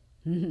it,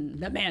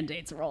 the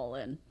mandates roll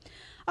in.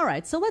 All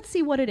right, so let's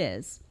see what it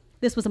is.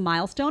 This was a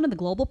milestone in the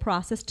global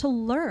process to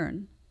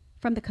learn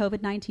from the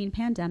COVID-19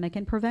 pandemic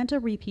and prevent a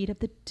repeat of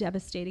the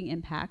devastating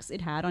impacts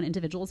it had on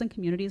individuals and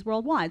communities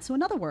worldwide. So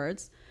in other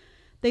words,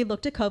 They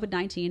looked at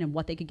COVID-19 and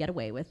what they could get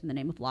away with in the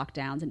name of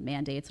lockdowns and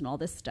mandates and all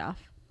this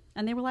stuff.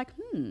 And they were like,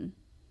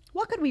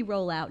 what could we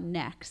roll out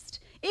next?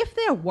 If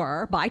there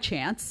were, by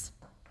chance,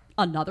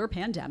 another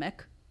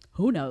pandemic,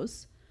 who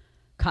knows,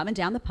 coming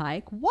down the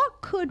pike,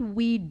 what could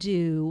we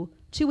do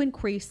to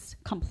increase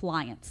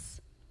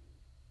compliance?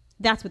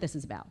 That's what this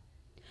is about.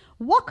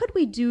 What could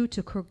we do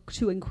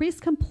to increase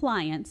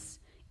compliance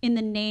in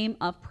the name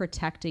of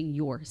protecting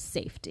your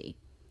safety?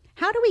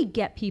 How do we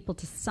get people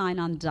to sign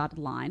on the dotted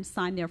line,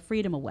 sign their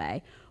freedom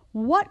away?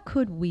 What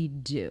could we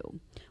do?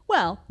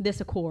 Well,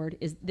 this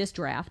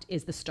draft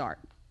is the start.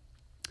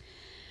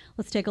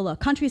 Let's take a look.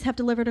 Countries have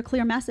delivered a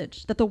clear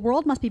message that the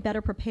world must be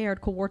better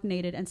prepared,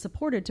 coordinated, and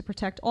supported to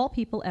protect all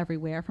people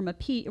everywhere from a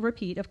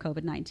repeat of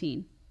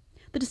COVID-19.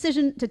 The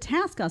decision to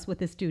task us with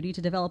this duty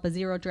to develop a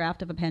zero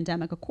draft of a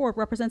pandemic accord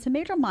represents a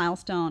major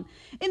milestone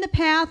in the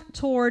path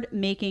toward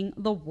making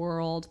the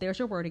world, there's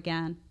your word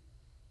again,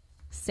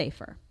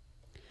 safer.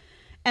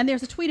 And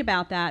there's a tweet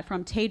about that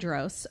from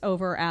Tedros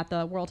over at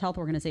the World Health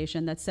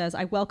Organization that says,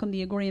 I welcome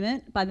the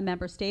agreement by the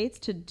member states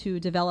to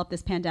develop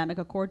this pandemic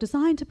accord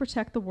designed to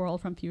protect the world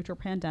from future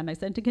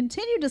pandemics and to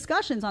continue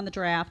discussions on the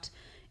draft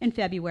in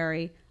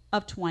February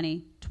of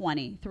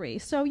 2023.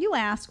 So you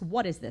ask,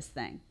 what is this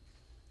thing?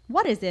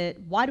 What is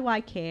it? Why do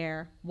I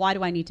care? Why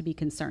do I need to be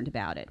concerned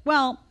about it?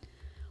 Well,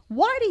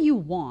 why do you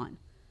want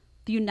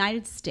the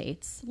United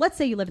States? Let's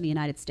say you live in the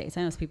United States.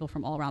 I know there's people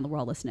from all around the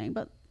world listening,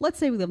 but let's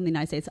say we live in the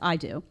United States. I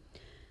do.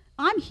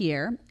 I'm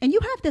here, and you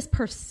have this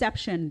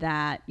perception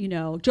that,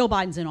 Joe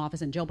Biden's in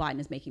office and Joe Biden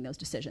is making those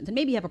decisions. And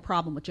maybe you have a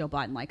problem with Joe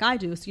Biden like I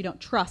do, so you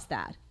don't trust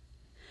that.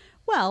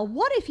 Well,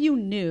 what if you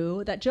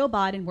knew that Joe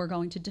Biden were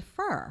going to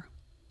defer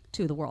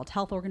to the World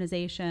Health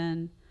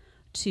Organization,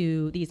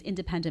 to these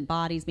independent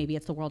bodies, maybe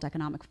it's the World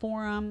Economic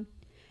Forum,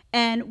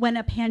 and when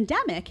a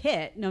pandemic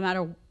hit, no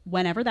matter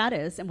whenever that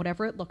is and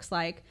whatever it looks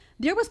like,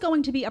 there was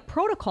going to be a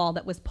protocol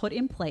that was put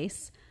in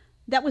place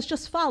that was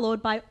just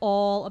followed by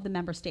all of the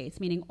member states,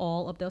 meaning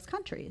all of those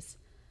countries.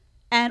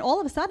 And all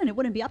of a sudden, it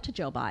wouldn't be up to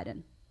Joe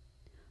Biden.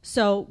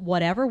 So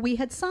whatever we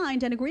had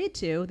signed and agreed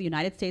to, the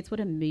United States would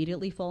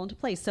immediately fall into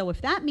place. So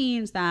if that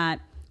means that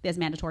there's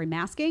mandatory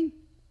masking,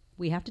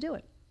 we have to do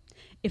it.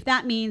 If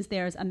that means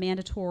there's a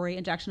mandatory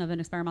injection of an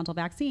experimental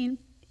vaccine,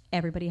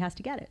 everybody has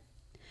to get it.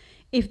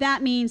 If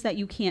that means that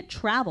you can't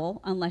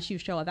travel unless you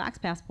show a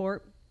vax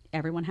passport,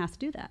 everyone has to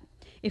do that.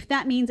 If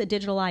that means a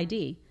digital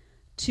ID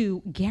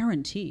to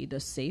guarantee the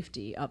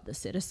safety of the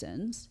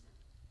citizens,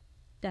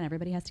 then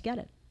everybody has to get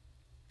it.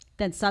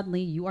 Then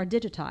suddenly you are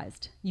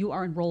digitized. You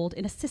are enrolled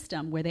in a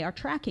system where they are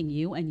tracking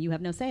you and you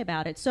have no say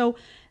about it. So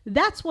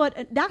that's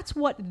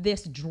what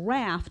this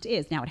draft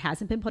is. Now, it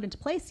hasn't been put into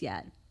place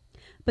yet,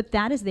 but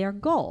that is their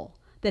goal,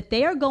 that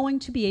they are going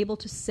to be able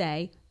to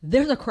say,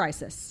 there's a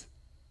crisis.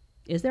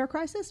 Is there a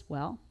crisis?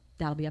 Well,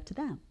 that'll be up to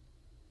them.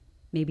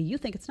 Maybe you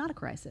think it's not a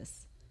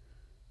crisis,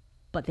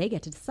 but they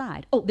get to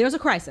decide, oh, there's a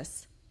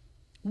crisis.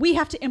 We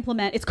have to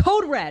implement, it's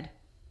code red.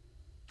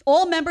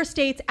 All member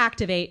states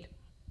activate.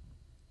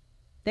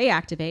 They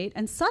activate,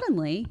 and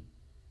suddenly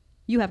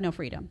you have no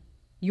freedom.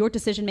 Your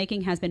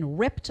decision-making has been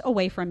ripped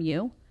away from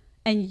you,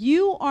 and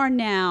you are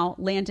now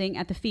landing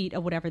at the feet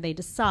of whatever they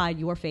decide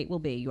your fate will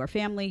be. Your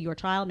family, your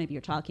child, maybe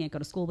your child can't go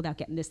to school without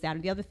getting this, that, or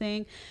the other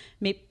thing.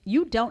 Maybe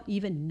you don't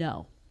even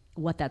know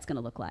what that's going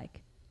to look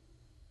like.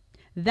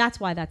 That's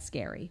why that's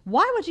scary.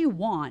 Why would you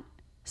want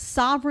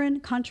sovereign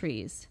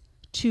countries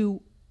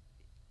to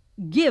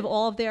give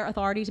all of their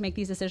authority to make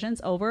these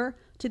decisions over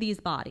to these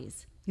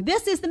bodies?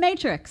 This is the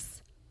matrix.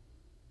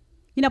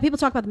 People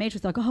talk about the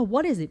matrix. They're like, oh,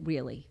 what is it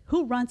really?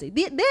 Who runs it?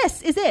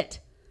 This is it.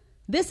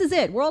 This is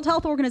it. World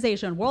Health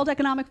Organization, World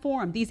Economic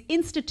Forum, these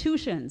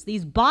institutions,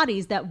 these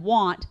bodies that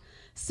want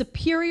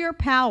superior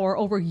power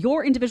over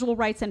your individual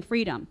rights and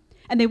freedom.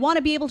 And they want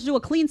to be able to do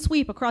a clean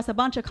sweep across a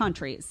bunch of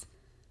countries.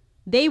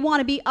 They want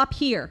to be up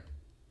here.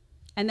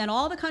 And then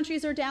all the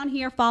countries are down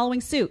here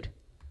following suit.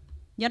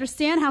 You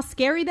understand how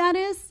scary that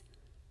is?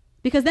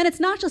 Because then it's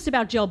not just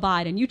about Joe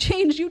Biden. You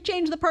change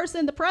the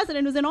person, the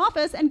president who's in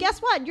office, and guess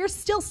what? You're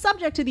still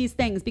subject to these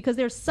things because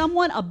there's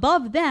someone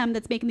above them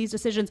that's making these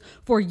decisions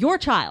for your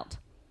child.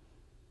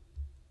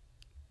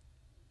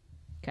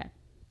 Okay.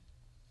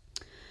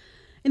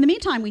 In the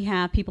meantime, we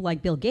have people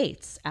like Bill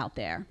Gates out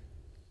there.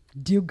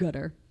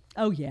 Do-gooder.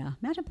 Oh, yeah.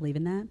 Imagine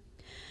believing that.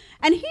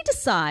 And he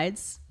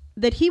decides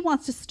that he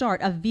wants to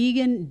start a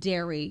vegan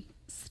dairy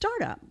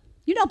startup.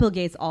 Bill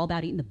Gates all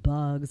about eating the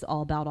bugs,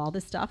 all about all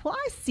this stuff. Well,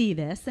 I see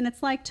this, and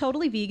it's like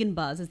totally vegan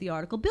buzz is the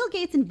article. Bill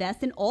Gates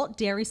invests in alt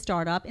dairy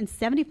startup in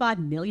 $75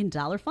 million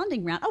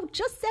funding round. Oh,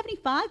 just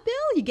 $75, Bill?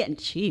 You're getting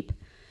cheap.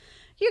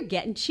 You're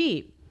getting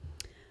cheap.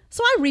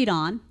 So I read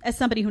on, as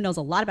somebody who knows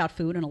a lot about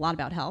food and a lot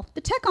about health,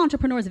 the tech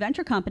entrepreneur's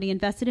venture company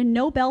invested in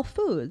Nobel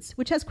Foods,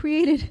 which has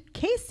created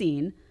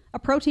casein, a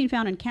protein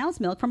found in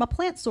cow's milk, from a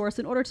plant source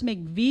in order to make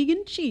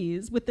vegan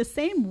cheese with the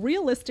same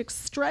realistic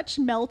stretch,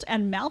 melt,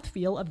 and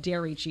mouthfeel of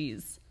dairy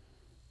cheese.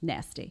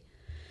 Nasty.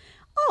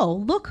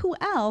 Oh, look who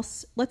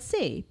else. Let's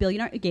see.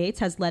 Billionaire Gates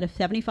has led a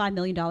 $75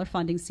 million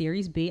funding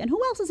Series B. And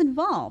who else is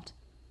involved?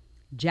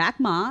 Jack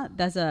Ma,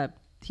 that's a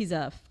he's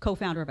a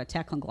co-founder of a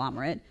tech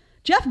conglomerate,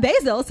 Jeff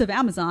Bezos of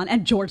Amazon,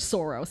 and George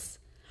Soros.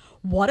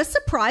 What a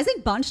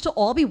surprising bunch to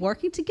all be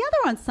working together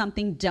on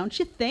something, don't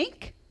you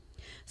think?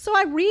 So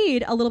I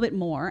read a little bit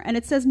more, and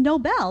it says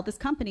Nobel, this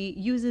company,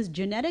 uses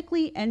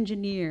genetically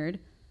engineered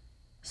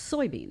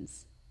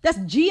soybeans. That's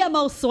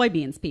GMO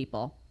soybeans,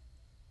 people.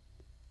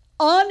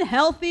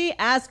 Unhealthy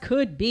as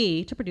could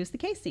be to produce the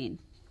casein.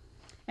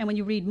 And when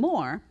you read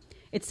more,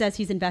 it says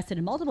he's invested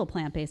in multiple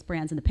plant-based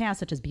brands in the past,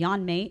 such as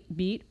Beyond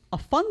Meat, a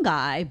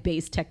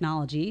fungi-based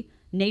technology,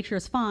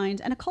 Nature's Find,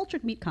 and a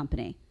cultured meat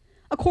company.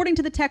 According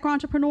to the tech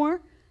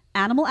entrepreneur,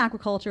 animal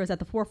agriculture is at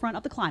the forefront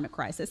of the climate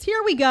crisis.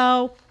 Here we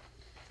go.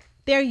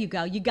 There you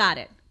go. You got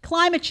it.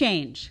 Climate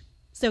change.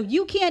 So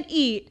you can't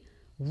eat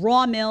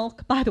raw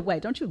milk. By the way,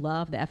 don't you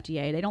love the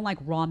FDA? They don't like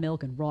raw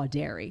milk and raw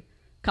dairy.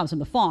 Comes from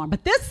the farm.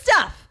 But this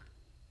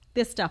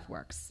stuff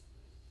works.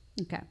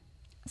 Okay.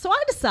 So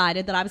I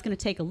decided that I was going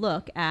to take a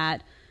look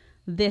at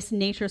this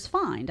Nature's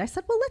Find. I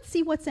said, well, let's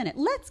see what's in it.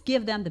 Let's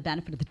give them the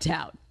benefit of the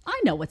doubt. I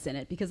know what's in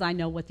it because I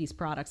know what these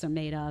products are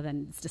made of,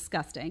 and it's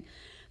disgusting.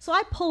 So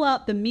I pull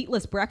up the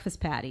meatless breakfast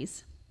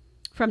patties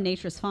from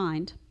Nature's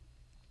Find,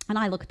 and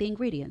I look at the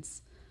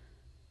ingredients.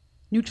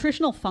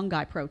 Nutritional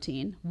fungi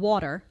protein,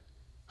 water,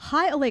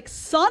 high oleic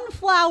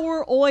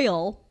sunflower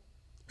oil,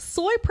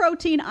 soy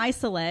protein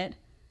isolate,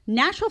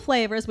 natural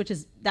flavors,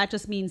 that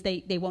just means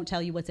they won't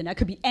tell you what's in it. It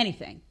could be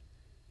anything.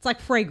 It's like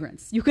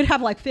fragrance. You could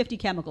have like 50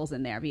 chemicals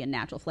in there being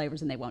natural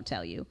flavors and they won't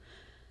tell you.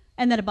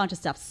 And then a bunch of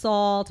stuff.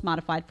 Salt,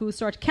 modified food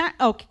starch.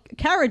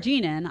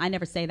 Carrageenan. I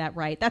never say that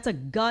right. That's a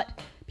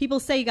gut.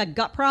 People say you got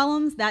gut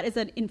problems. That is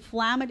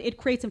it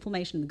creates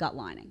inflammation in the gut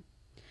lining.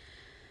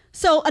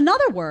 So in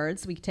other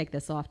words, we can take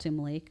this off too,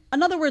 Malik.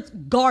 In other words,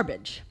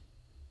 garbage.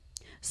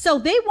 So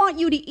they want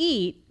you to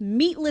eat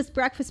meatless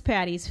breakfast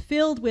patties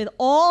filled with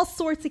all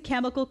sorts of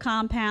chemical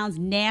compounds,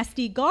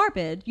 nasty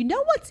garbage. You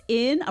know what's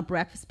in a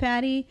breakfast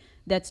patty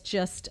that's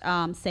just,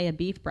 say, a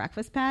beef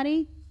breakfast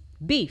patty?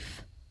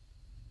 Beef.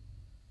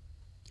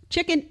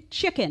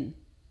 Chicken.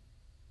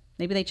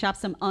 Maybe they chop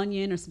some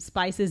onion or some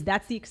spices.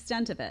 That's the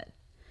extent of it.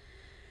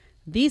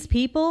 These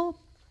people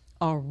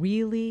are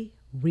really,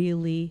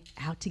 really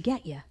out to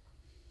get you.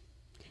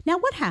 Now,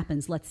 what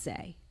happens, let's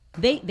say?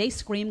 They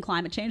scream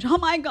climate change. Oh,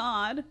 my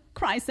God.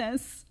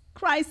 Crisis.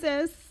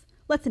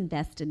 Let's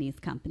invest in these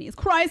companies.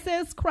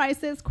 Crisis.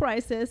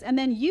 And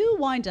then you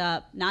wind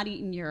up not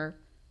eating your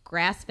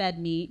grass-fed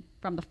meat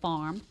from the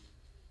farm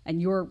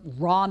and your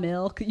raw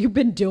milk you've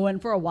been doing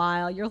for a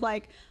while. You're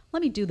like,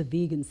 let me do the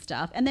vegan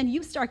stuff. And then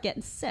you start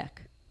getting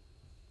sick.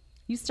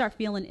 You start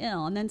feeling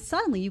ill. And then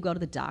suddenly you go to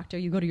the doctor.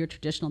 You go to your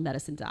traditional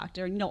medicine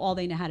doctor. And, all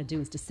they know how to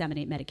do is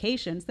disseminate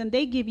medications. Then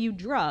they give you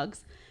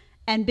drugs.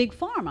 And Big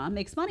Pharma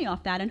makes money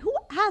off that. And who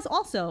has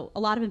also a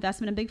lot of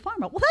investment in Big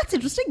Pharma? Well, that's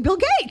interesting. Bill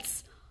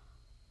Gates.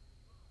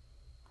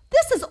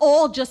 This is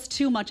all just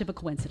too much of a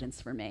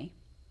coincidence for me.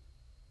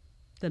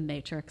 The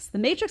Matrix. The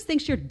Matrix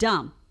thinks you're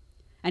dumb.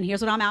 And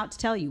here's what I'm out to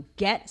tell you.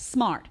 Get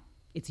smart.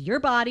 It's your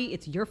body.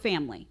 It's your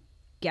family.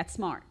 Get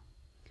smart.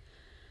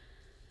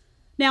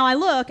 Now I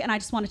look, and I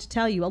just wanted to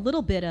tell you a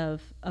little bit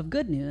of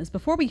good news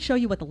before we show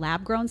you what the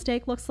lab-grown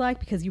steak looks like,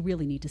 because you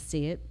really need to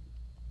see it.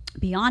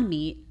 Beyond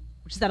Meat,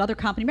 which is that other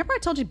company. Remember I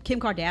told you Kim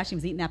Kardashian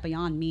was eating that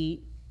Beyond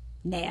Meat?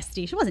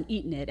 Nasty. She wasn't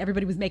eating it.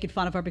 Everybody was making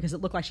fun of her because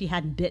it looked like she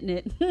hadn't bitten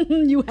it.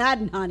 You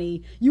hadn't,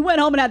 honey. You went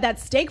home and had that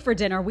steak for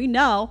dinner. We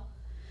know.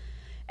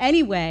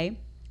 Anyway,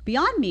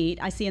 Beyond Meat,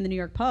 I see in the New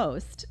York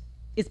Post,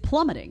 is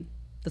plummeting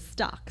the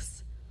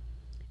stocks.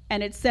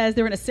 And it says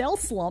they're in a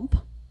sales slump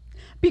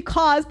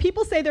because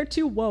people say they're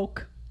too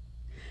woke.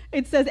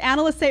 It says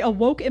analysts say a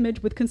woke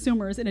image with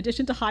consumers in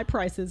addition to high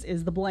prices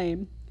is the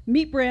blame.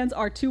 Meat brands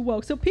are too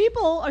woke. So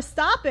people are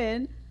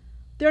stopping.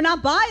 They're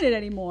not buying it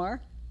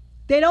anymore.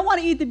 They don't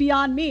want to eat the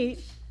Beyond Meat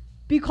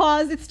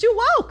because it's too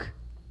woke.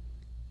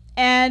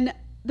 And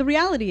the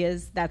reality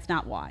is that's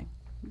not why.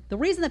 The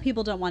reason that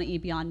people don't want to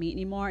eat Beyond Meat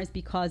anymore is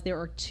because there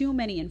are too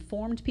many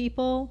informed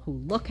people who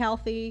look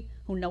healthy,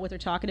 who know what they're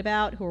talking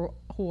about,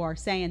 who are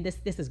saying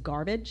this is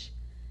garbage,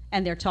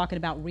 and they're talking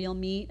about real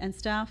meat and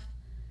stuff.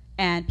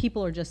 And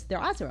people are just, their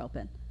eyes are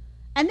open.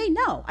 And they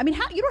know. I mean,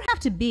 you don't have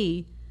to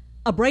be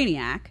a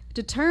brainiac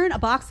to turn a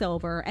box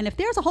over, and if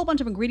there's a whole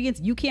bunch of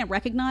ingredients you can't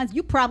recognize,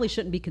 you probably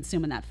shouldn't be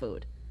consuming that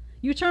food.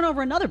 You turn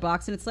over another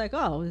box and it's like,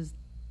 well,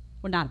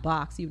 not a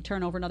box. You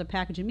turn over another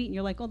package of meat and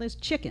you're like, oh, there's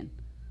chicken.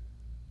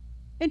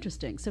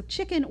 Interesting. So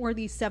chicken or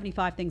these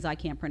 75 things I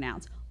can't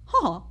pronounce.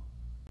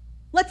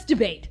 Let's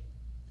debate.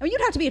 I mean,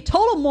 you'd have to be a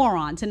total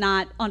moron to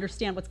not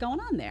understand what's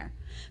going on there.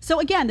 So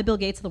again, the Bill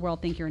Gates of the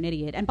world think you're an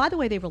idiot. And by the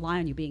way, they rely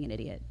on you being an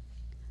idiot.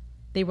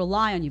 They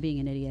rely on you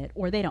being an idiot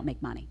or they don't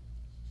make money.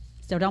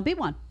 So don't be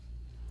one.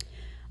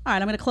 All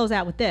right, I'm going to close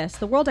out with this.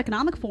 The World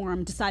Economic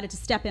Forum decided to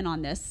step in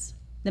on this,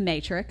 the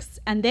Matrix,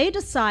 and they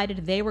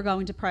decided they were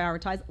going to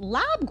prioritize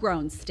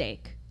lab-grown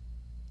steak.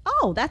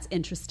 Oh, that's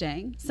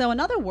interesting. So in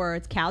other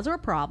words, cows are a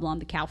problem.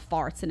 The cow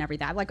farts and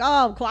everything. Like,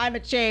 oh,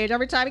 climate change.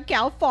 Every time a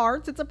cow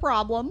farts, it's a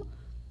problem,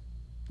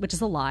 which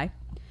is a lie.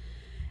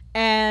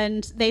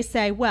 And they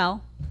say,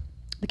 well,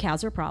 The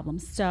cows are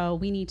problems. So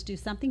we need to do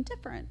something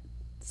different.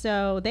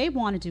 So they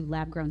want to do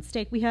lab-grown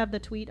steak. We have the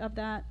tweet of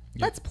that.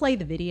 Yep. Let's play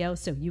the video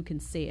so you can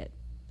see it.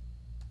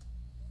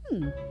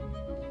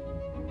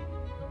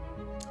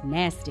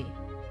 Nasty.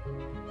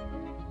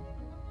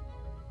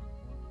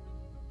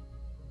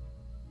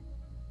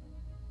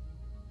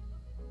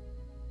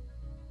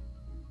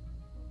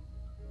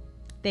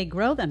 They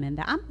grow them in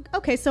that.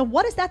 Okay, so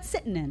what is that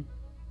sitting in?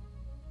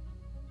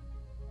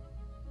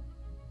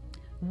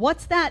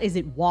 What's that? Is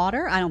it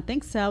water? I don't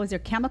think so. Is there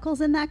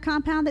chemicals in that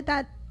compound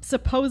that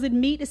supposed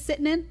meat is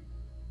sitting in?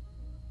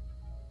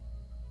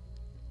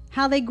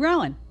 How are they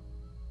growing?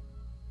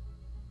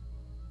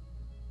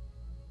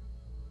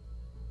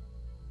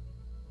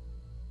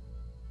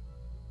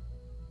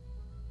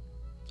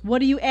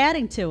 What are you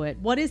adding to it?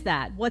 What is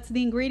that? What's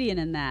the ingredient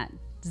in that?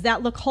 Does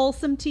that look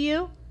wholesome to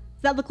you?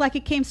 Does that look like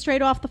it came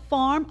straight off the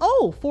farm?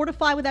 Oh,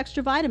 fortified with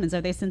extra vitamins.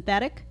 Are they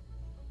synthetic?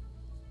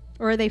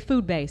 Or are they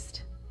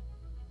food-based?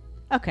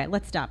 Okay,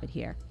 let's stop it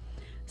here.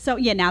 So,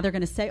 yeah, now they're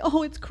going to say,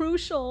 oh, it's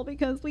crucial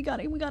because we got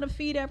to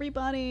feed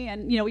everybody.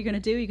 And, you know what you're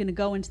going to do? You're going to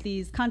go into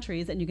these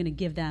countries and you're going to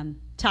give them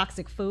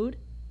toxic food.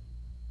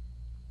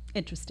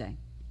 Interesting.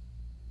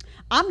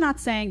 I'm not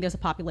saying there's a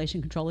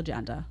population control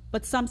agenda,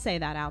 but some say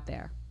that out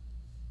there.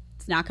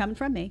 It's not coming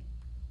from me.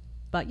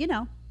 But, you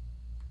know,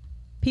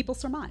 people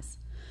surmise.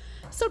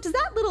 So does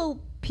that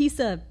little piece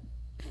of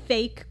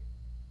fake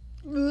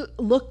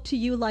look to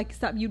you like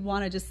something you'd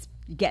want to just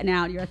getting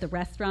out? You're at the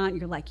restaurant.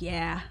 You're like,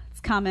 yeah, it's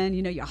coming.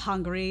 You know, you're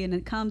hungry. And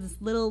it comes this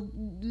little,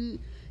 you're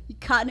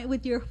cutting it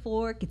with your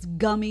fork. It's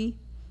gummy.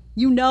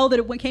 You know that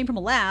it came from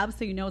a lab.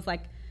 So you know it's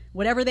like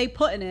whatever they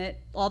put in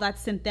it, all that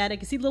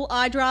synthetic. You see the little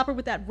eyedropper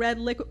with that red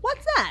liquid.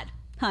 What's that,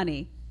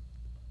 honey?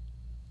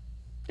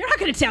 They're not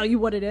going to tell you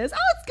what it is.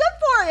 Oh, it's good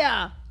for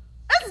you.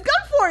 That's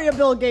good for you,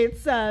 Bill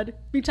Gates said.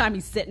 Every time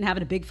he's sitting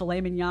having a big filet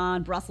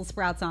mignon, Brussels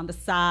sprouts on the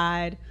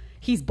side.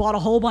 He's bought a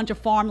whole bunch of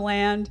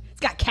farmland.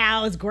 He's got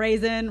cows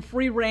grazing,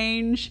 free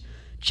range,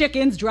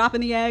 chickens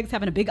dropping the eggs,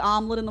 having a big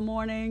omelet in the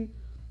morning.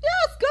 Yeah,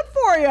 it's good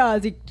for you.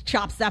 As he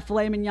chops that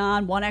filet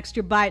mignon, one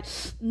extra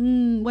bite.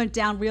 Went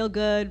down real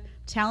good.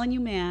 Telling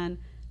you, man,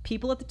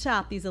 people at the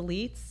top, these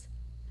elites,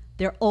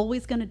 they're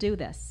always going to do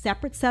this.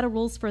 Separate set of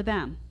rules for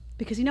them.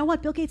 Because you know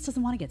what? Bill Gates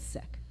doesn't want to get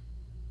sick.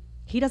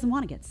 He doesn't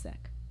want to get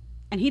sick.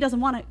 And he doesn't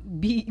want to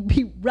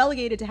be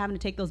relegated to having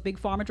to take those big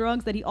pharma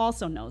drugs that he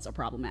also knows are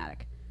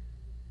problematic.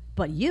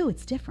 But you,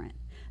 it's different.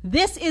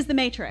 This is the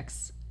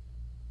Matrix.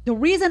 The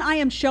reason I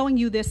am showing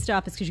you this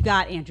stuff is because you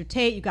got Andrew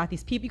Tate, you got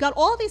these people, you got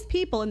all these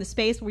people in the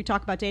space where we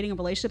talk about dating and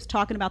relationships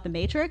talking about the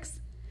Matrix.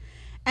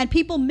 And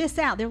people miss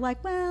out. They're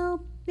like,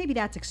 well, maybe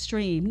that's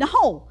extreme.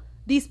 No,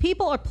 these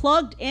people are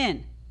plugged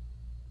in.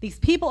 These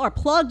people are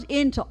plugged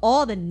into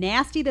all the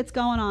nasty that's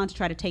going on to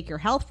try to take your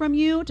health from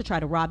you, to try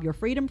to rob your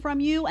freedom from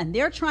you, and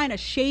they're trying to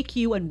shake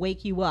you and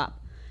wake you up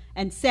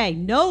and say,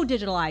 no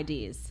digital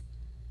IDs.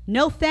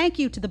 No thank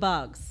you to the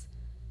bugs.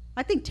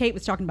 I think Tate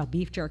was talking about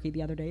beef jerky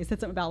the other day. He said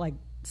something about like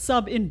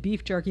sub in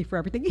beef jerky for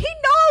everything. He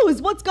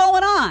knows what's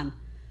going on.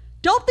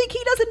 Don't think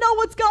he doesn't know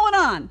what's going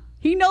on.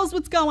 He knows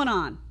what's going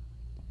on.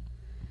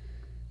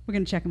 We're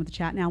going to check in with the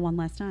chat now one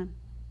last time.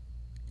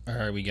 All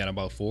right, we got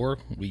about 4.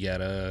 We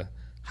got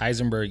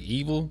Heisenberg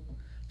Evil,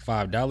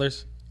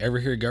 $5. Ever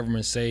hear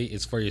government say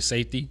it's for your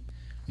safety?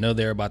 Know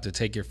they're about to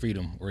take your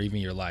freedom or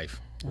even your life.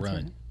 That's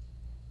Run.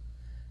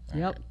 Right.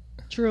 Yep.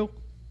 True.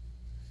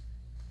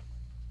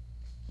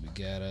 We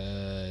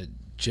got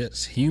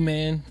Just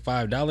Human,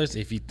 $5.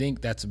 If you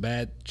think that's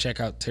bad, check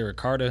out Terra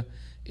Carta.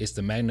 It's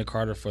the Magna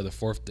Carta for the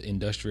 4th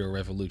Industrial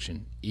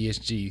Revolution.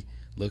 ESG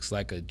looks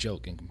like a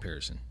joke in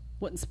comparison.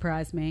 Wouldn't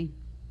surprise me.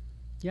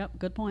 Yep,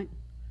 good point.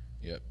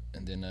 Yep.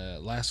 And then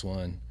last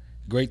one.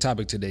 Great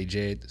topic today,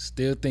 Jed.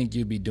 Still think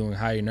you'd be doing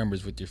higher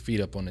numbers with your feet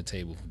up on the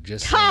table.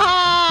 Just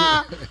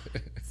saying.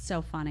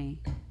 So funny.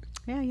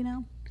 Yeah, you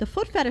know, the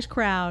foot fetish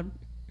crowd,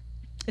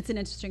 it's an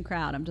interesting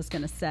crowd, I'm just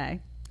going to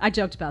say. I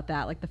joked about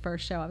that, like the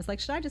first show. I was like,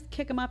 should I just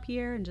kick them up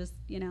here and just,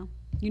 you know,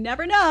 you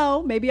never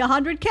know, maybe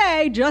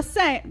 100K, just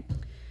saying.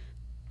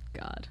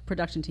 God,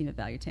 production team at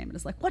Valuetainment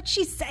is like, what's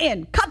she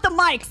saying? Cut the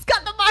mics,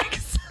 cut the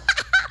mics.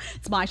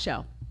 It's my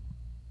show.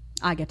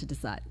 I get to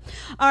decide.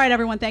 All right,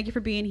 everyone, thank you for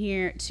being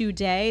here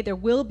today. There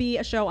will be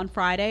a show on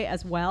Friday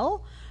as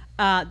well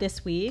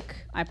this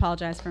week. I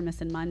apologize for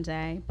missing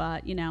Monday,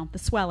 but, you know, the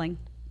swelling,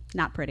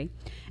 not pretty.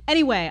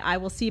 Anyway, I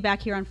will see you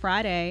back here on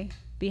Friday.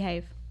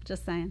 Behave.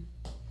 Just saying.